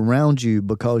those around you,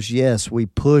 because yes, we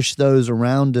push those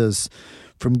around us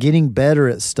from getting better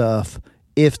at stuff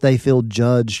if they feel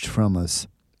judged from us.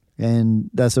 And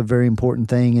that's a very important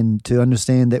thing, and to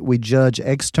understand that we judge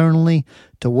externally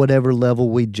to whatever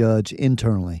level we judge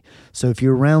internally. So if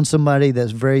you're around somebody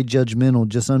that's very judgmental,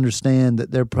 just understand that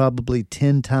they're probably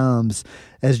 10 times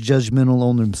as judgmental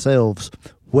on themselves,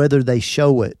 whether they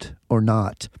show it or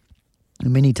not.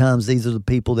 And many times these are the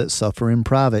people that suffer in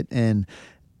private, and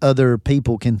other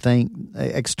people can think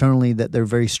externally that they're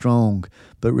very strong,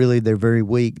 but really they're very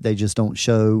weak. They just don't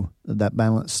show that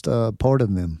balanced part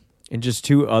of them. And just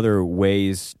two other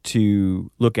ways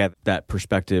to look at that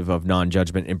perspective of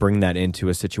non-judgment and bring that into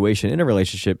a situation in a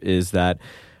relationship is that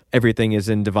everything is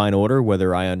in divine order,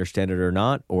 whether I understand it or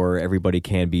not, or everybody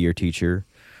can be your teacher,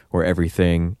 or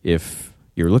everything if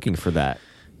you're looking for that.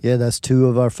 Yeah, that's 2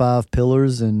 of our 5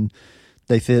 pillars, and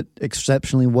they fit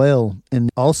exceptionally well. And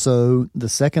also the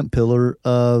second pillar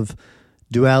of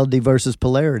duality versus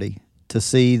polarity, to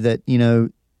see that,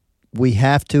 we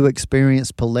have to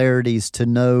experience polarities to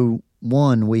know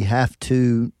one. We have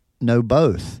to know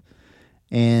both.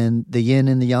 And the yin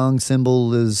and the yang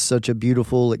symbol is such a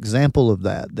beautiful example of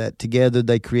that together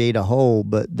they create a whole,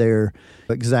 but they're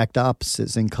exact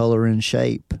opposites in color and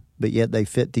shape, but yet they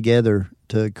fit together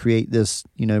to create this,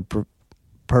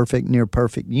 perfect, near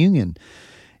perfect union.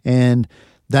 And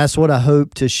that's what I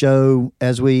hope to show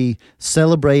as we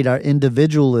celebrate our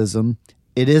individualism.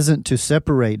 It isn't to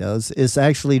separate us. It's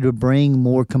actually to bring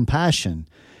more compassion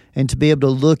and to be able to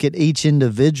look at each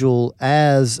individual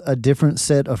as a different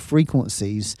set of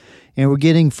frequencies. And we're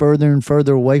getting further and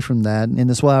further away from that. And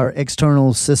that's why our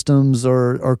external systems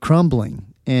are crumbling.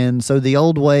 And so the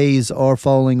old ways are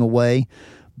falling away.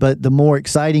 But the more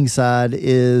exciting side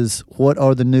is, what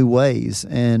are the new ways?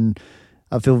 And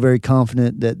I feel very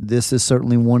confident that this is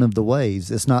certainly one of the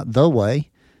ways. It's not the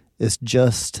way. It's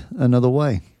just another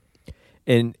way.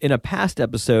 In a past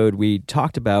episode, we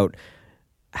talked about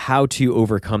how to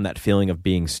overcome that feeling of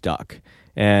being stuck.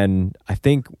 And I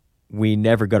think we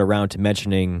never got around to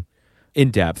mentioning in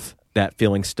depth that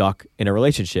feeling stuck in a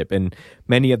relationship. And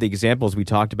many of the examples we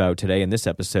talked about today in this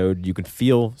episode, you can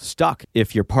feel stuck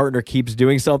if your partner keeps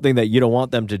doing something that you don't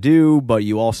want them to do, but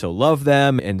you also love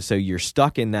them. And so you're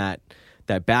stuck in that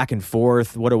back and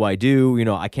forth. What do I do?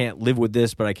 I can't live with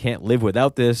this, but I can't live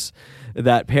without this.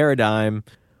 That paradigm.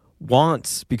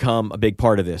 Wants become a big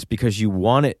part of this because you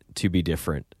want it to be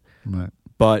different. Right.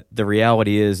 But the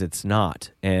reality is it's not.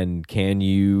 And can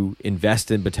you invest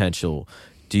in potential?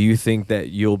 Do you think that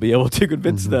you'll be able to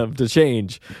convince them to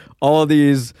change? All of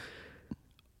these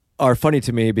are funny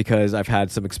to me because I've had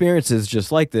some experiences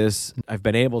just like this. I've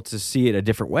been able to see it a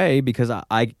different way because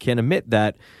I can admit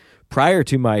that prior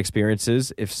to my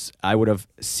experiences, if I would have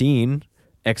seen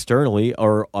externally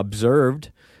or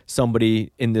observed somebody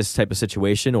in this type of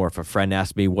situation, or if a friend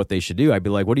asked me what they should do, I'd be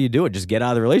like, what are you doing? Just get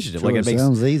out of the relationship. Sure, like, it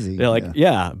sounds easy. They're like,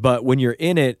 yeah. But when you're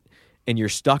in it and you're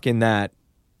stuck in that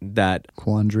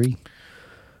quandary,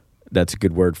 that's a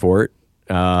good word for it.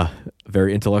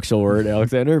 Very intellectual word,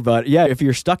 Alexander. But yeah, if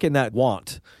you're stuck in that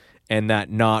want and that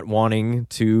not wanting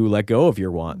to let go of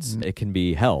your wants, it can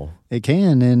be hell. It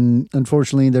can. And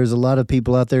unfortunately, there's a lot of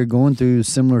people out there going through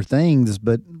similar things.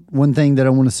 But one thing that I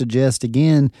want to suggest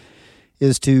again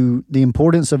is to the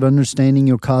importance of understanding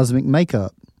your cosmic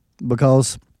makeup,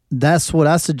 because that's what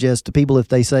I suggest to people if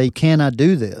they say, can I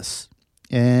do this?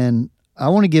 And I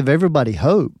want to give everybody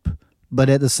hope. But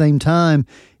at the same time,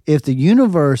 if the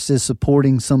universe is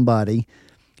supporting somebody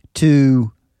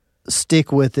to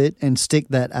stick with it and stick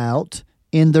that out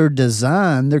in their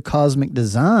design, their cosmic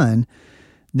design,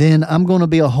 then I'm going to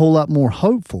be a whole lot more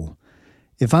hopeful.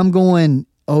 If I'm going,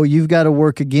 oh, you've got to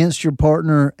work against your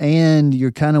partner and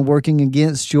you're kind of working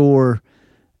against your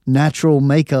natural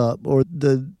makeup or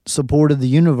the support of the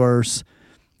universe,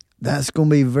 that's going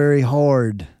to be very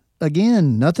hard.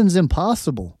 Again, nothing's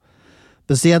impossible.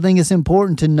 But see, I think it's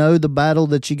important to know the battle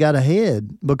that you got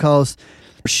ahead, because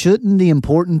shouldn't the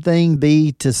important thing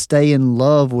be to stay in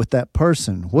love with that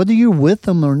person, whether you're with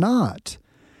them or not?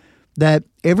 That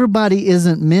everybody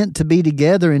isn't meant to be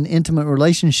together in intimate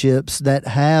relationships that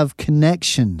have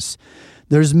connections.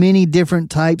 There's many different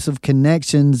types of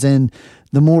connections, and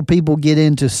the more people get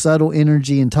into subtle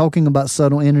energy and talking about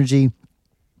subtle energy,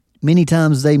 many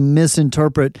times they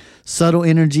misinterpret subtle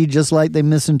energy just like they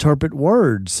misinterpret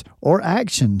words or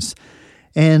actions.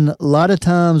 And a lot of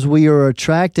times we are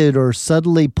attracted or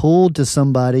subtly pulled to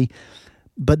somebody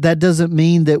But that doesn't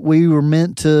mean that we were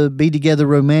meant to be together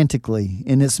romantically,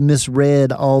 and it's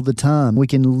misread all the time. We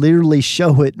can literally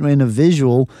show it in a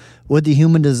visual with the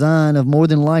human design of more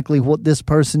than likely what this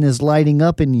person is lighting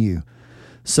up in you.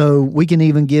 So we can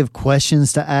even give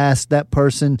questions to ask that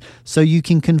person so you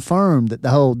can confirm that,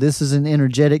 this is an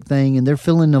energetic thing and they're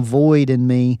filling a void in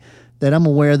me that I'm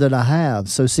aware that I have.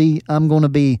 So see, I'm going to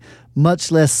be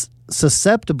much less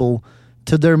susceptible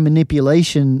to their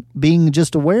manipulation, being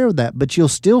just aware of that. But you'll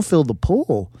still feel the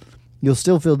pull. You'll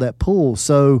still feel that pull.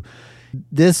 So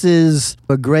this is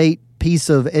a great piece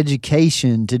of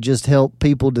education to just help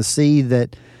people to see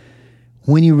that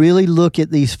when you really look at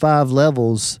these 5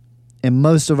 levels, and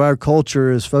most of our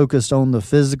culture is focused on the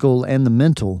physical and the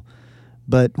mental,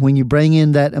 but when you bring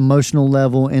in that emotional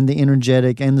level and the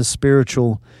energetic and the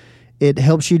spiritual, it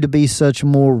helps you to be such a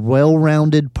more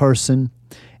well-rounded person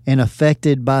and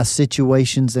affected by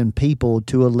situations and people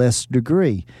to a less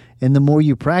degree. And the more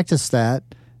you practice that,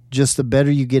 just the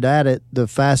better you get at it, the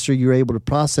faster you're able to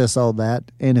process all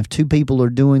that. And if 2 people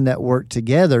are doing that work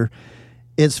together,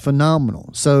 it's phenomenal.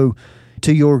 So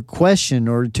to your question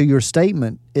or to your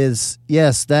statement is,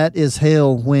 yes, that is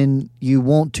hell when you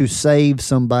want to save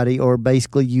somebody, or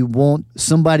basically you want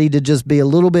somebody to just be a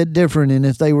little bit different. And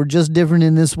if they were just different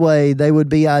in this way, they would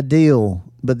be ideal.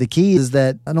 But the key is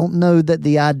that I don't know that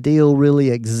the ideal really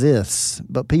exists,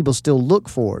 but people still look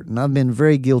for it. And I've been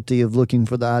very guilty of looking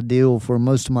for the ideal for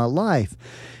most of my life.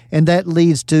 And that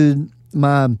leads to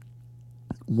my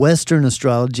Western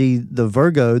astrology, the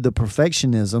Virgo, the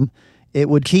perfectionism. It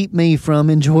would keep me from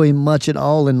enjoying much at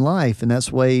all in life. And that's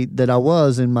the way that I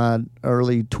was in my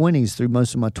early 20s, through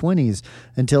most of my 20s,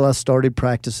 until I started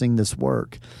practicing this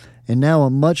work. And now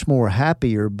I'm much more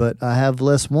happier, but I have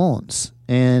less wants.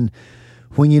 And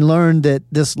when you learn that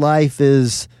this life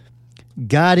is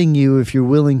guiding you, if you're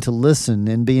willing to listen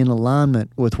and be in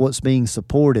alignment with what's being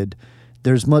supported,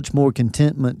 there's much more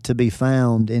contentment to be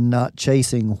found in not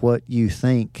chasing what you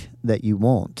think that you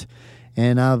want.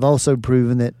 And I've also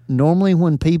proven that normally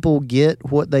when people get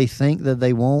what they think that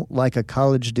they want, like a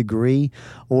college degree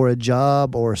or a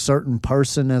job or a certain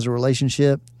person as a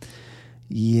relationship,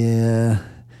 it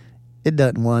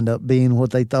doesn't wind up being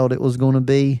what they thought it was going to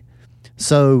be.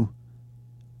 So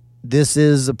this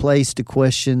is a place to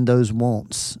question those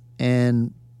wants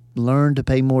and learn to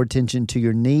pay more attention to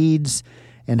your needs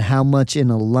and how much in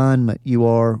alignment you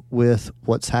are with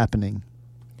what's happening.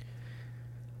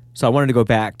 So I wanted to go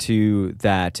back to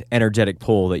that energetic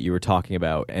pull that you were talking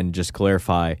about and just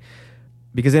clarify,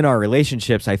 because in our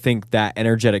relationships, I think that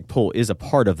energetic pull is a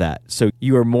part of that. So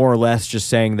you are more or less just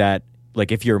saying that,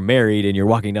 like, if you're married and you're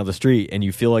walking down the street and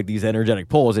you feel like these energetic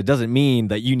pulls, it doesn't mean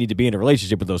that you need to be in a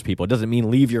relationship with those people. It doesn't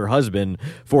mean leave your husband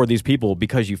for these people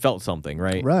because you felt something,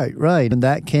 right? Right. And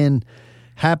that can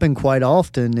happen quite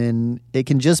often, and it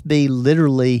can just be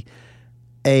literally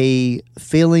a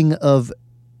feeling of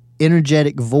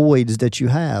energetic voids that you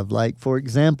have. Like, for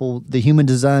example, the human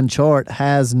design chart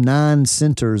has 9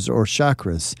 centers or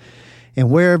chakras.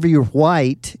 And wherever you're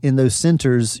white in those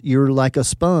centers, you're like a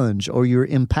sponge or you're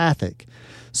empathic.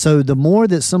 So the more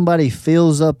that somebody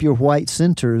fills up your white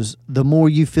centers, the more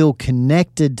you feel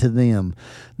connected to them,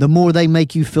 the more they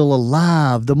make you feel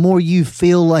alive, the more you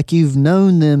feel like you've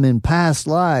known them in past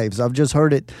lives. I've just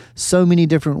heard it so many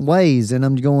different ways, and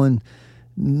I'm going,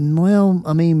 well,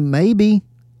 I mean, maybe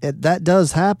that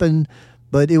does happen,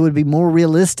 but it would be more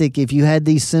realistic if you had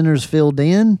these centers filled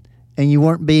in and you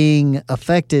weren't being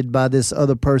affected by this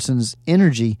other person's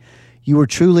energy. You were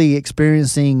truly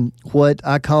experiencing what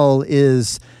I call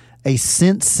is a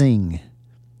sensing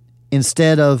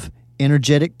instead of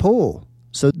energetic pull.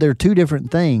 So they're 2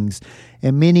 different things,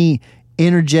 and many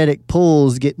energetic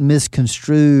pulls get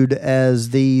misconstrued as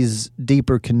these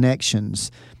deeper connections.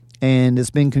 And it's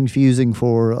been confusing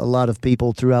for a lot of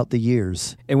people throughout the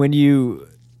years. And when you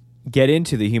get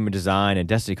into the human design and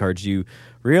destiny cards, you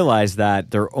realize that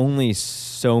there are only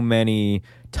so many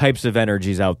types of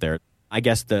energies out there. I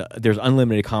guess there's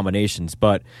unlimited combinations,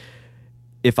 but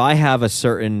if I have a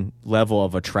certain level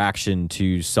of attraction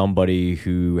to somebody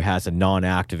who has a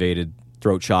non-activated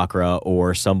throat chakra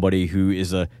or somebody who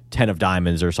is a 10 of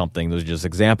diamonds or something, those are just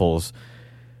examples,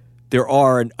 there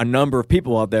are a number of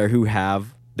people out there who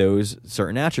have those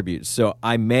certain attributes. So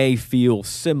I may feel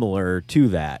similar to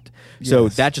that. Yes. So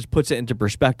that just puts it into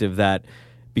perspective that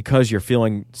because you're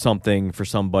feeling something for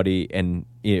somebody, and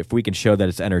if we can show that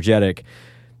it's energetic,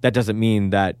 that doesn't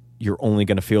mean that you're only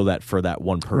going to feel that for that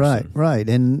one person. Right.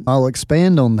 And I'll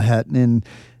expand on that and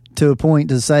to a point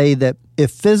to say that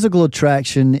if physical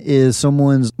attraction is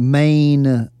someone's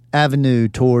main avenue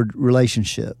toward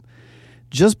relationship,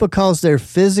 just because they're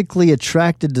physically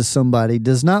attracted to somebody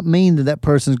does not mean that that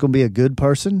person is going to be a good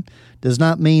person, does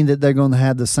not mean that they're going to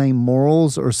have the same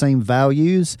morals or same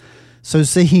values. So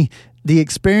see, the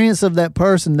experience of that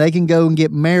person, they can go and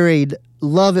get married,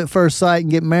 love at first sight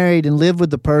and get married and live with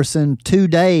the person 2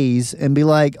 days and be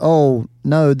like, oh,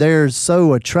 no, they're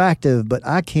so attractive, but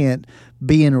I can't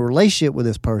be in a relationship with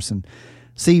this person.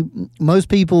 See, most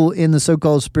people in the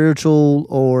so-called spiritual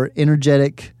or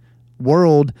energetic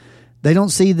world, they don't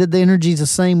see that the energy is the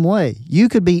same way. You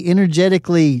could be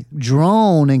energetically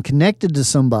drawn and connected to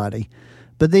somebody,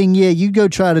 but then, you go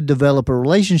try to develop a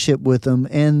relationship with them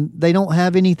and they don't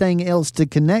have anything else to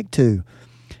connect to.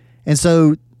 And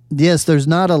so, yes, there's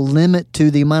not a limit to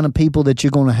the amount of people that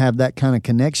you're going to have that kind of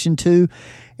connection to.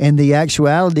 And the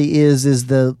actuality is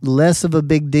the less of a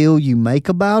big deal you make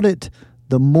about it,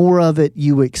 the more of it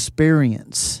you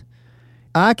experience.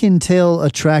 I can tell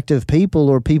attractive people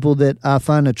or people that I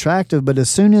find attractive, but as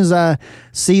soon as I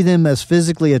see them as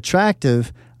physically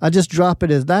attractive, I just drop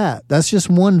it as that. That's just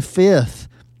 1/5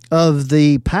 of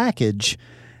the package.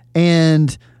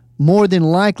 And more than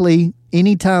likely,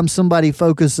 anytime somebody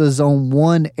focuses on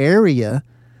one area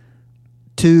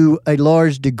to a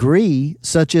large degree,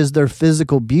 such as their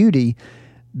physical beauty,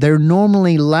 they're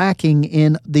normally lacking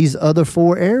in these other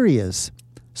 4 areas.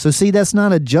 So see, that's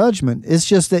not a judgment. It's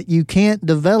just that you can't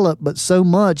develop but so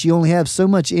much. You only have so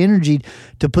much energy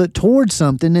to put towards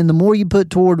something. And the more you put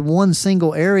toward one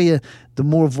single area, the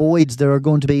more voids there are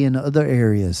going to be in other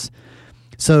areas.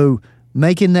 So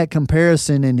making that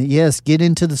comparison and, yes, get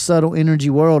into the subtle energy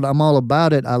world. I'm all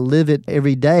about it. I live it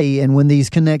every day. And when these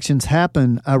connections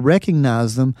happen, I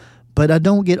recognize them, but I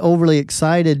don't get overly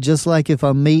excited, just like if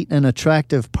I meet an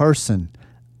attractive person.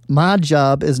 My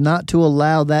job is not to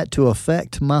allow that to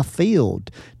affect my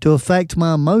field, to affect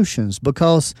my emotions,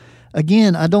 because,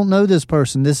 again, I don't know this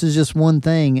person. This is just one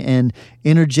thing, and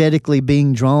energetically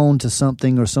being drawn to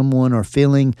something or someone or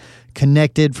feeling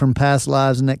connected from past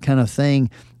lives and that kind of thing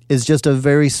is just a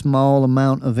very small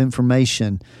amount of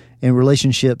information. And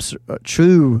relationships,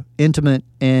 true, intimate,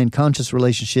 and conscious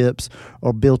relationships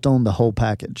are built on the whole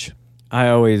package. I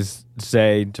always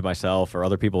say to myself or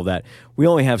other people that we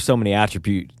only have so many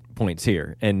attribute points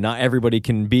here, and not everybody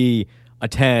can be a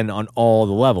 10 on all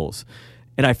the levels.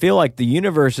 And I feel like the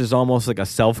universe is almost like a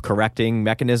self-correcting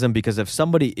mechanism, because if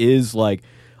somebody is like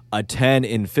a 10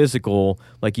 in physical,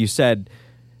 like you said,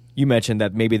 you mentioned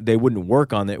that maybe they wouldn't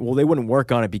work on it. Well, they wouldn't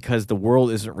work on it because the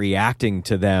world isn't reacting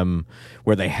to them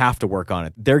where they have to work on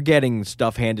it. They're getting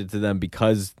stuff handed to them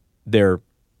because they're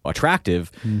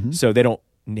attractive, so they don't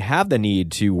have the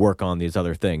need to work on these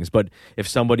other things. But if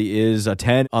somebody is a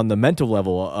 10 on the mental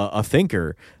level, a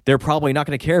thinker, they're probably not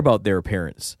going to care about their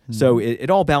appearance. So it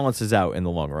all balances out in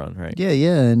the long run, right?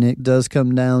 Yeah, and it does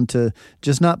come down to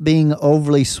just not being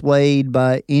overly swayed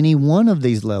by any one of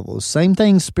these levels. Same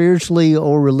thing spiritually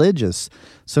or religious.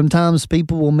 Sometimes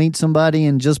people will meet somebody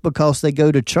and just because they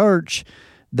go to church,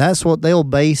 that's what they'll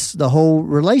base the whole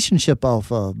relationship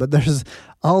off of. But there's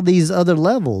all these other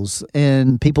levels,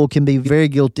 and people can be very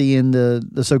guilty in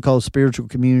the so-called spiritual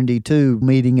community too,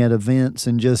 meeting at events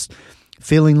and just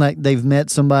feeling like they've met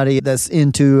somebody that's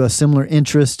into a similar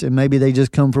interest, and maybe they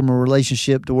just come from a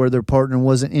relationship to where their partner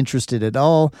wasn't interested at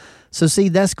all. So see,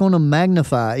 that's going to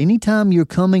magnify. Anytime you're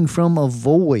coming from a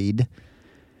void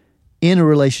in a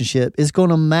relationship, it's going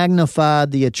to magnify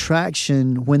the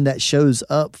attraction when that shows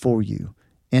up for you.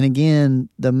 And again,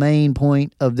 the main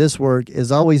point of this work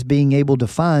is always being able to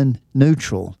find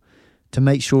neutral to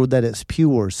make sure that it's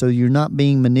pure, so you're not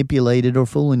being manipulated or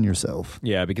fooling yourself.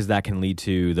 Yeah, because that can lead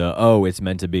to it's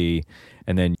meant to be,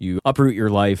 and then you uproot your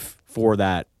life for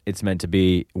that it's meant to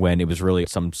be when it was really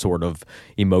some sort of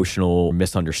emotional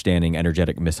misunderstanding,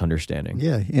 energetic misunderstanding.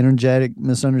 Yeah, energetic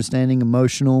misunderstanding,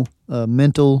 emotional,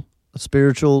 mental,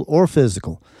 spiritual, or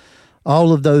physical.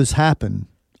 All of those happen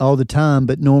all the time,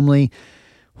 but normally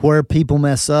where people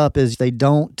mess up is they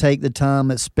don't take the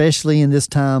time, especially in this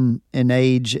time and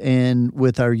age and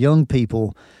with our young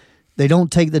people, they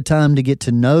don't take the time to get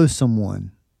to know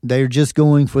someone. They're just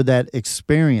going for that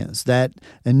experience, that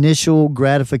initial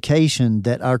gratification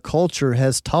that our culture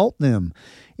has taught them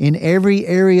in every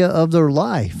area of their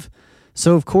life.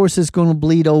 So, of course, it's going to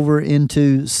bleed over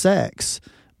into sex,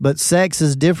 but sex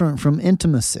is different from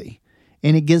intimacy,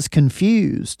 and it gets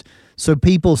confused. So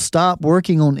people stop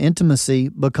working on intimacy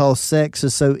because sex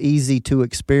is so easy to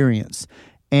experience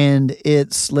and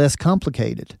it's less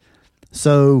complicated.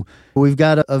 So we've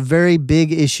got a very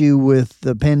big issue with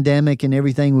the pandemic and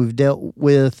everything we've dealt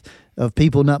with of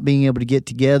people not being able to get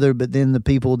together, but then the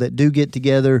people that do get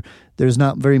together, there's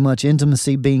not very much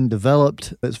intimacy being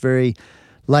developed. It's very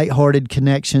lighthearted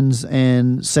connections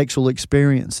and sexual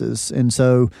experiences. And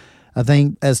so I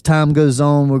think as time goes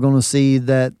on, we're going to see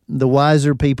that the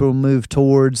wiser people move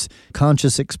towards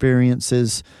conscious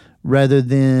experiences rather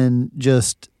than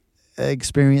just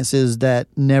experiences that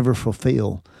never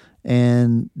fulfill.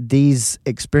 And these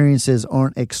experiences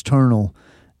aren't external.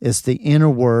 It's the inner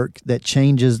work that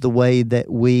changes the way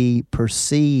that we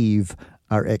perceive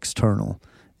our external.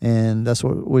 And that's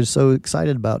what we're so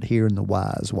excited about here in the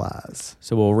Wise.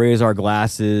 So we'll raise our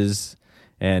glasses,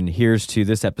 and here's to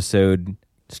this episode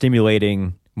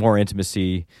stimulating more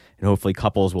intimacy, and hopefully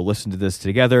couples will listen to this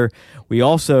together. We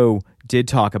also did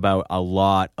talk about a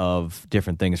lot of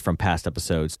different things from past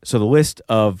episodes. So the list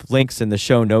of links in the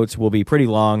show notes will be pretty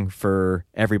long for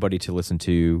everybody to listen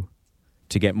to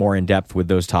get more in depth with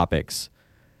those topics.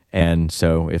 And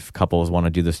so if couples want to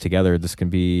do this together, this can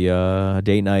be a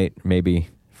date night maybe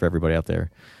for everybody out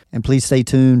there. And please stay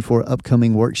tuned for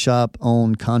upcoming workshop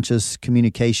on conscious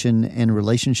communication and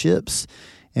relationships.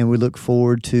 And we look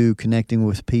forward to connecting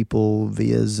with people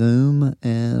via Zoom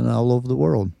and all over the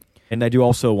world. And I do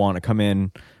also want to come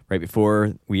in right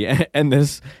before we end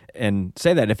this and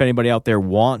say that if anybody out there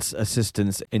wants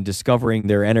assistance in discovering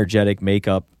their energetic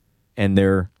makeup and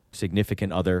their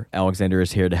significant other, Alexander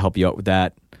is here to help you out with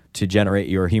that, to generate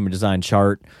your human design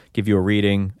chart, give you a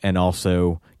reading, and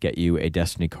also get you a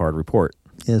destiny card report.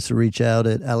 Yes, reach out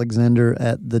at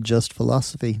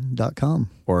alexander@thejustphilosophy.com.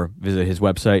 Or visit his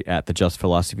website at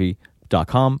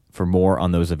thejustphilosophy.com for more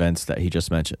on those events that he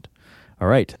just mentioned. All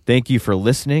right. Thank you for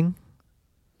listening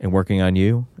and working on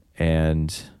you.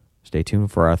 And stay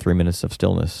tuned for our 3 minutes of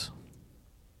stillness.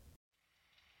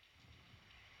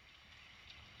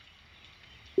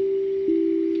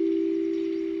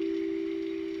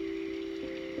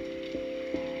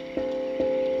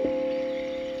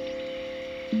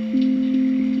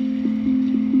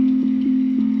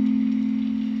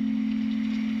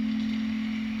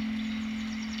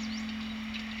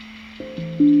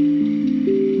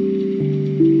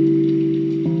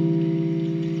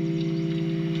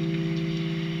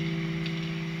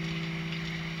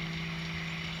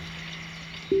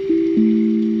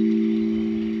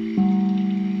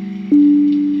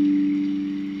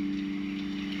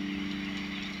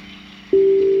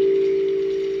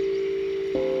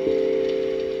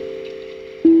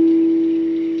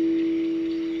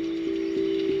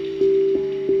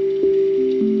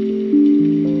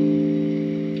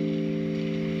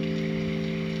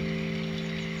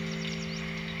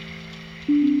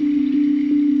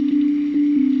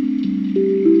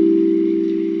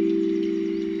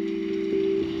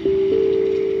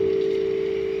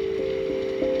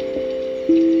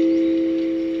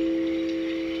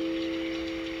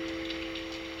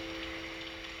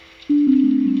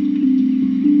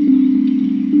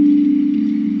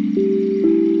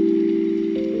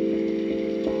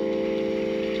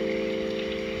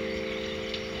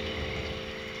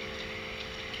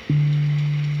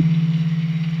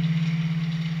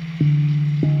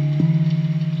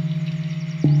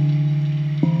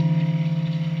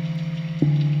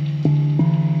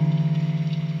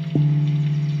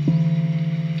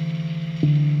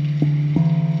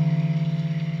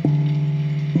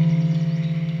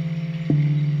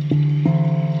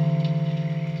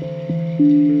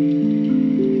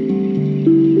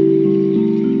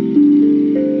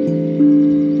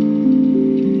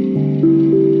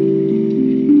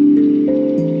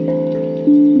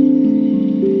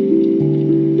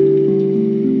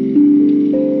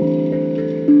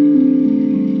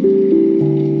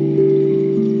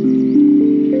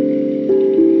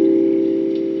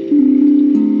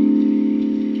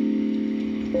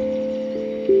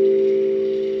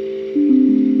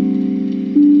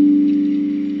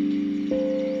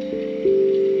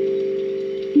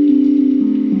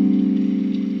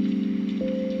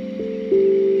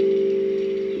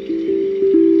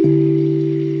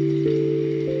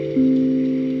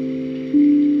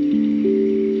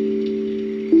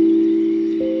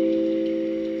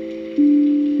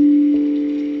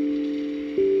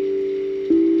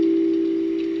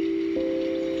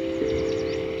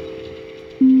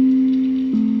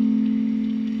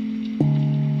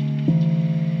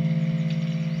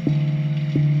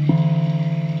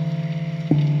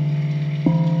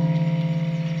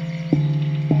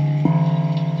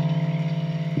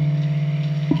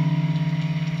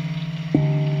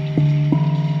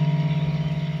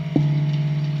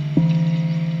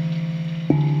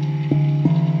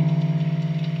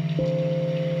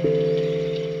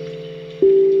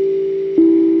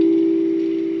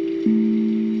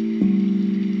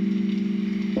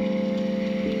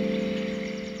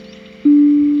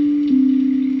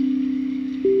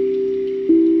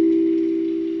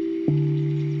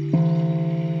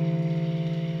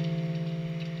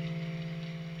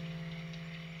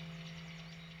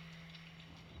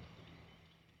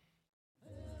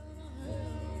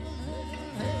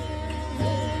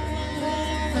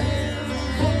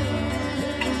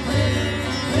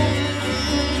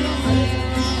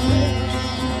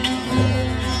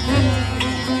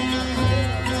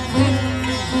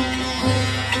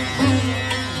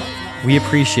 We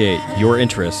appreciate your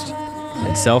interest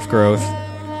in self-growth,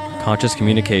 conscious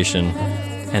communication,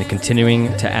 and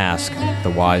continuing to ask the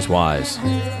wise whys.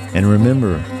 And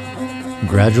remember,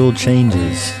 gradual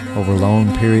changes over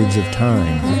long periods of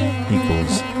time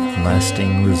equals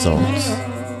lasting results.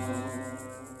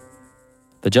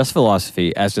 The Just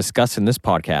Philosophy, as discussed in this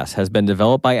podcast, has been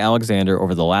developed by Alexander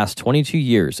over the last 22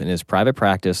 years in his private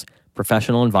practice,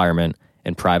 professional environment,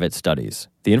 and private studies.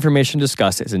 The information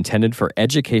discussed is intended for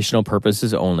educational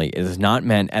purposes only. It is not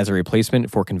meant as a replacement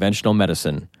for conventional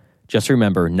medicine. Just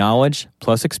remember, knowledge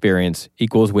plus experience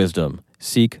equals wisdom.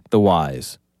 Seek the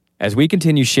wise. As we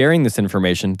continue sharing this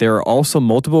information, there are also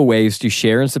multiple ways to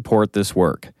share and support this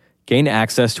work. Gain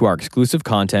access to our exclusive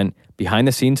content,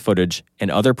 behind-the-scenes footage,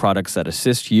 and other products that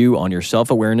assist you on your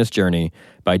self-awareness journey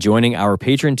by joining our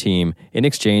patron team in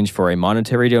exchange for a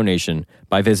monetary donation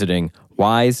by visiting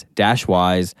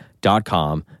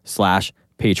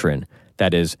wise-whys.com/patron.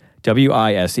 That is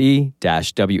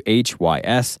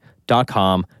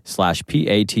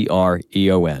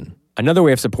wise-whys.com/patreon. Another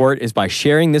way of support is by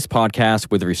sharing this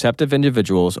podcast with receptive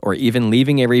individuals or even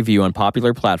leaving a review on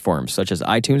popular platforms such as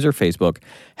iTunes or Facebook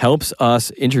helps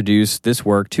us introduce this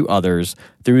work to others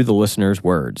through the listener's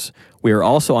words. We are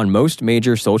also on most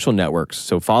major social networks,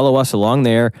 so follow us along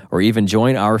there or even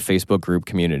join our Facebook group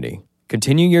community.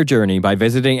 Continue your journey by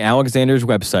visiting Alexander's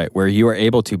website where you are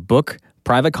able to book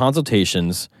private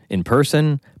consultations in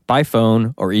person, by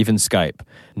phone, or even Skype.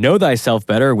 Know thyself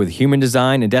better with human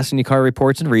design and destiny card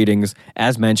reports and readings,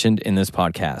 as mentioned in this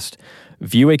podcast.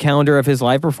 View a calendar of his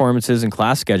live performances and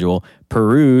class schedule,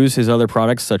 peruse his other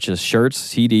products such as shirts,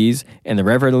 CDs, and the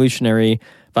revolutionary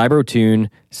VibroTune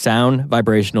sound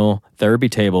vibrational therapy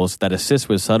tables that assist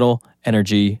with subtle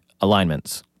energy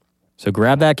alignments. So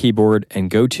grab that keyboard and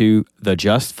go to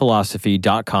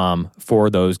thejustphilosophy.com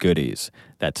for those goodies.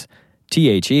 That's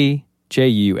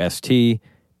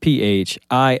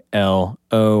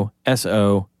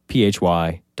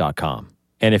thejustphilosophy.com.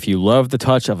 And if you love the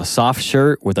touch of a soft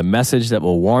shirt with a message that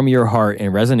will warm your heart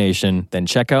in resonation, then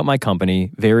check out my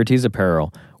company, Verities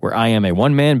Apparel, where I am a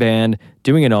one-man band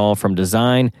doing it all from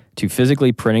design to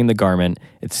physically printing the garment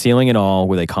and sealing it all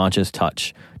with a conscious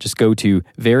touch. Just go to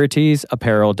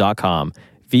veritiesapparel.com,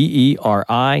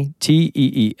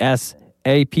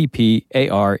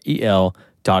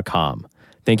 VERITEESAPPAREL.com.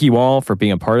 Thank you all for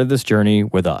being a part of this journey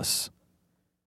with us.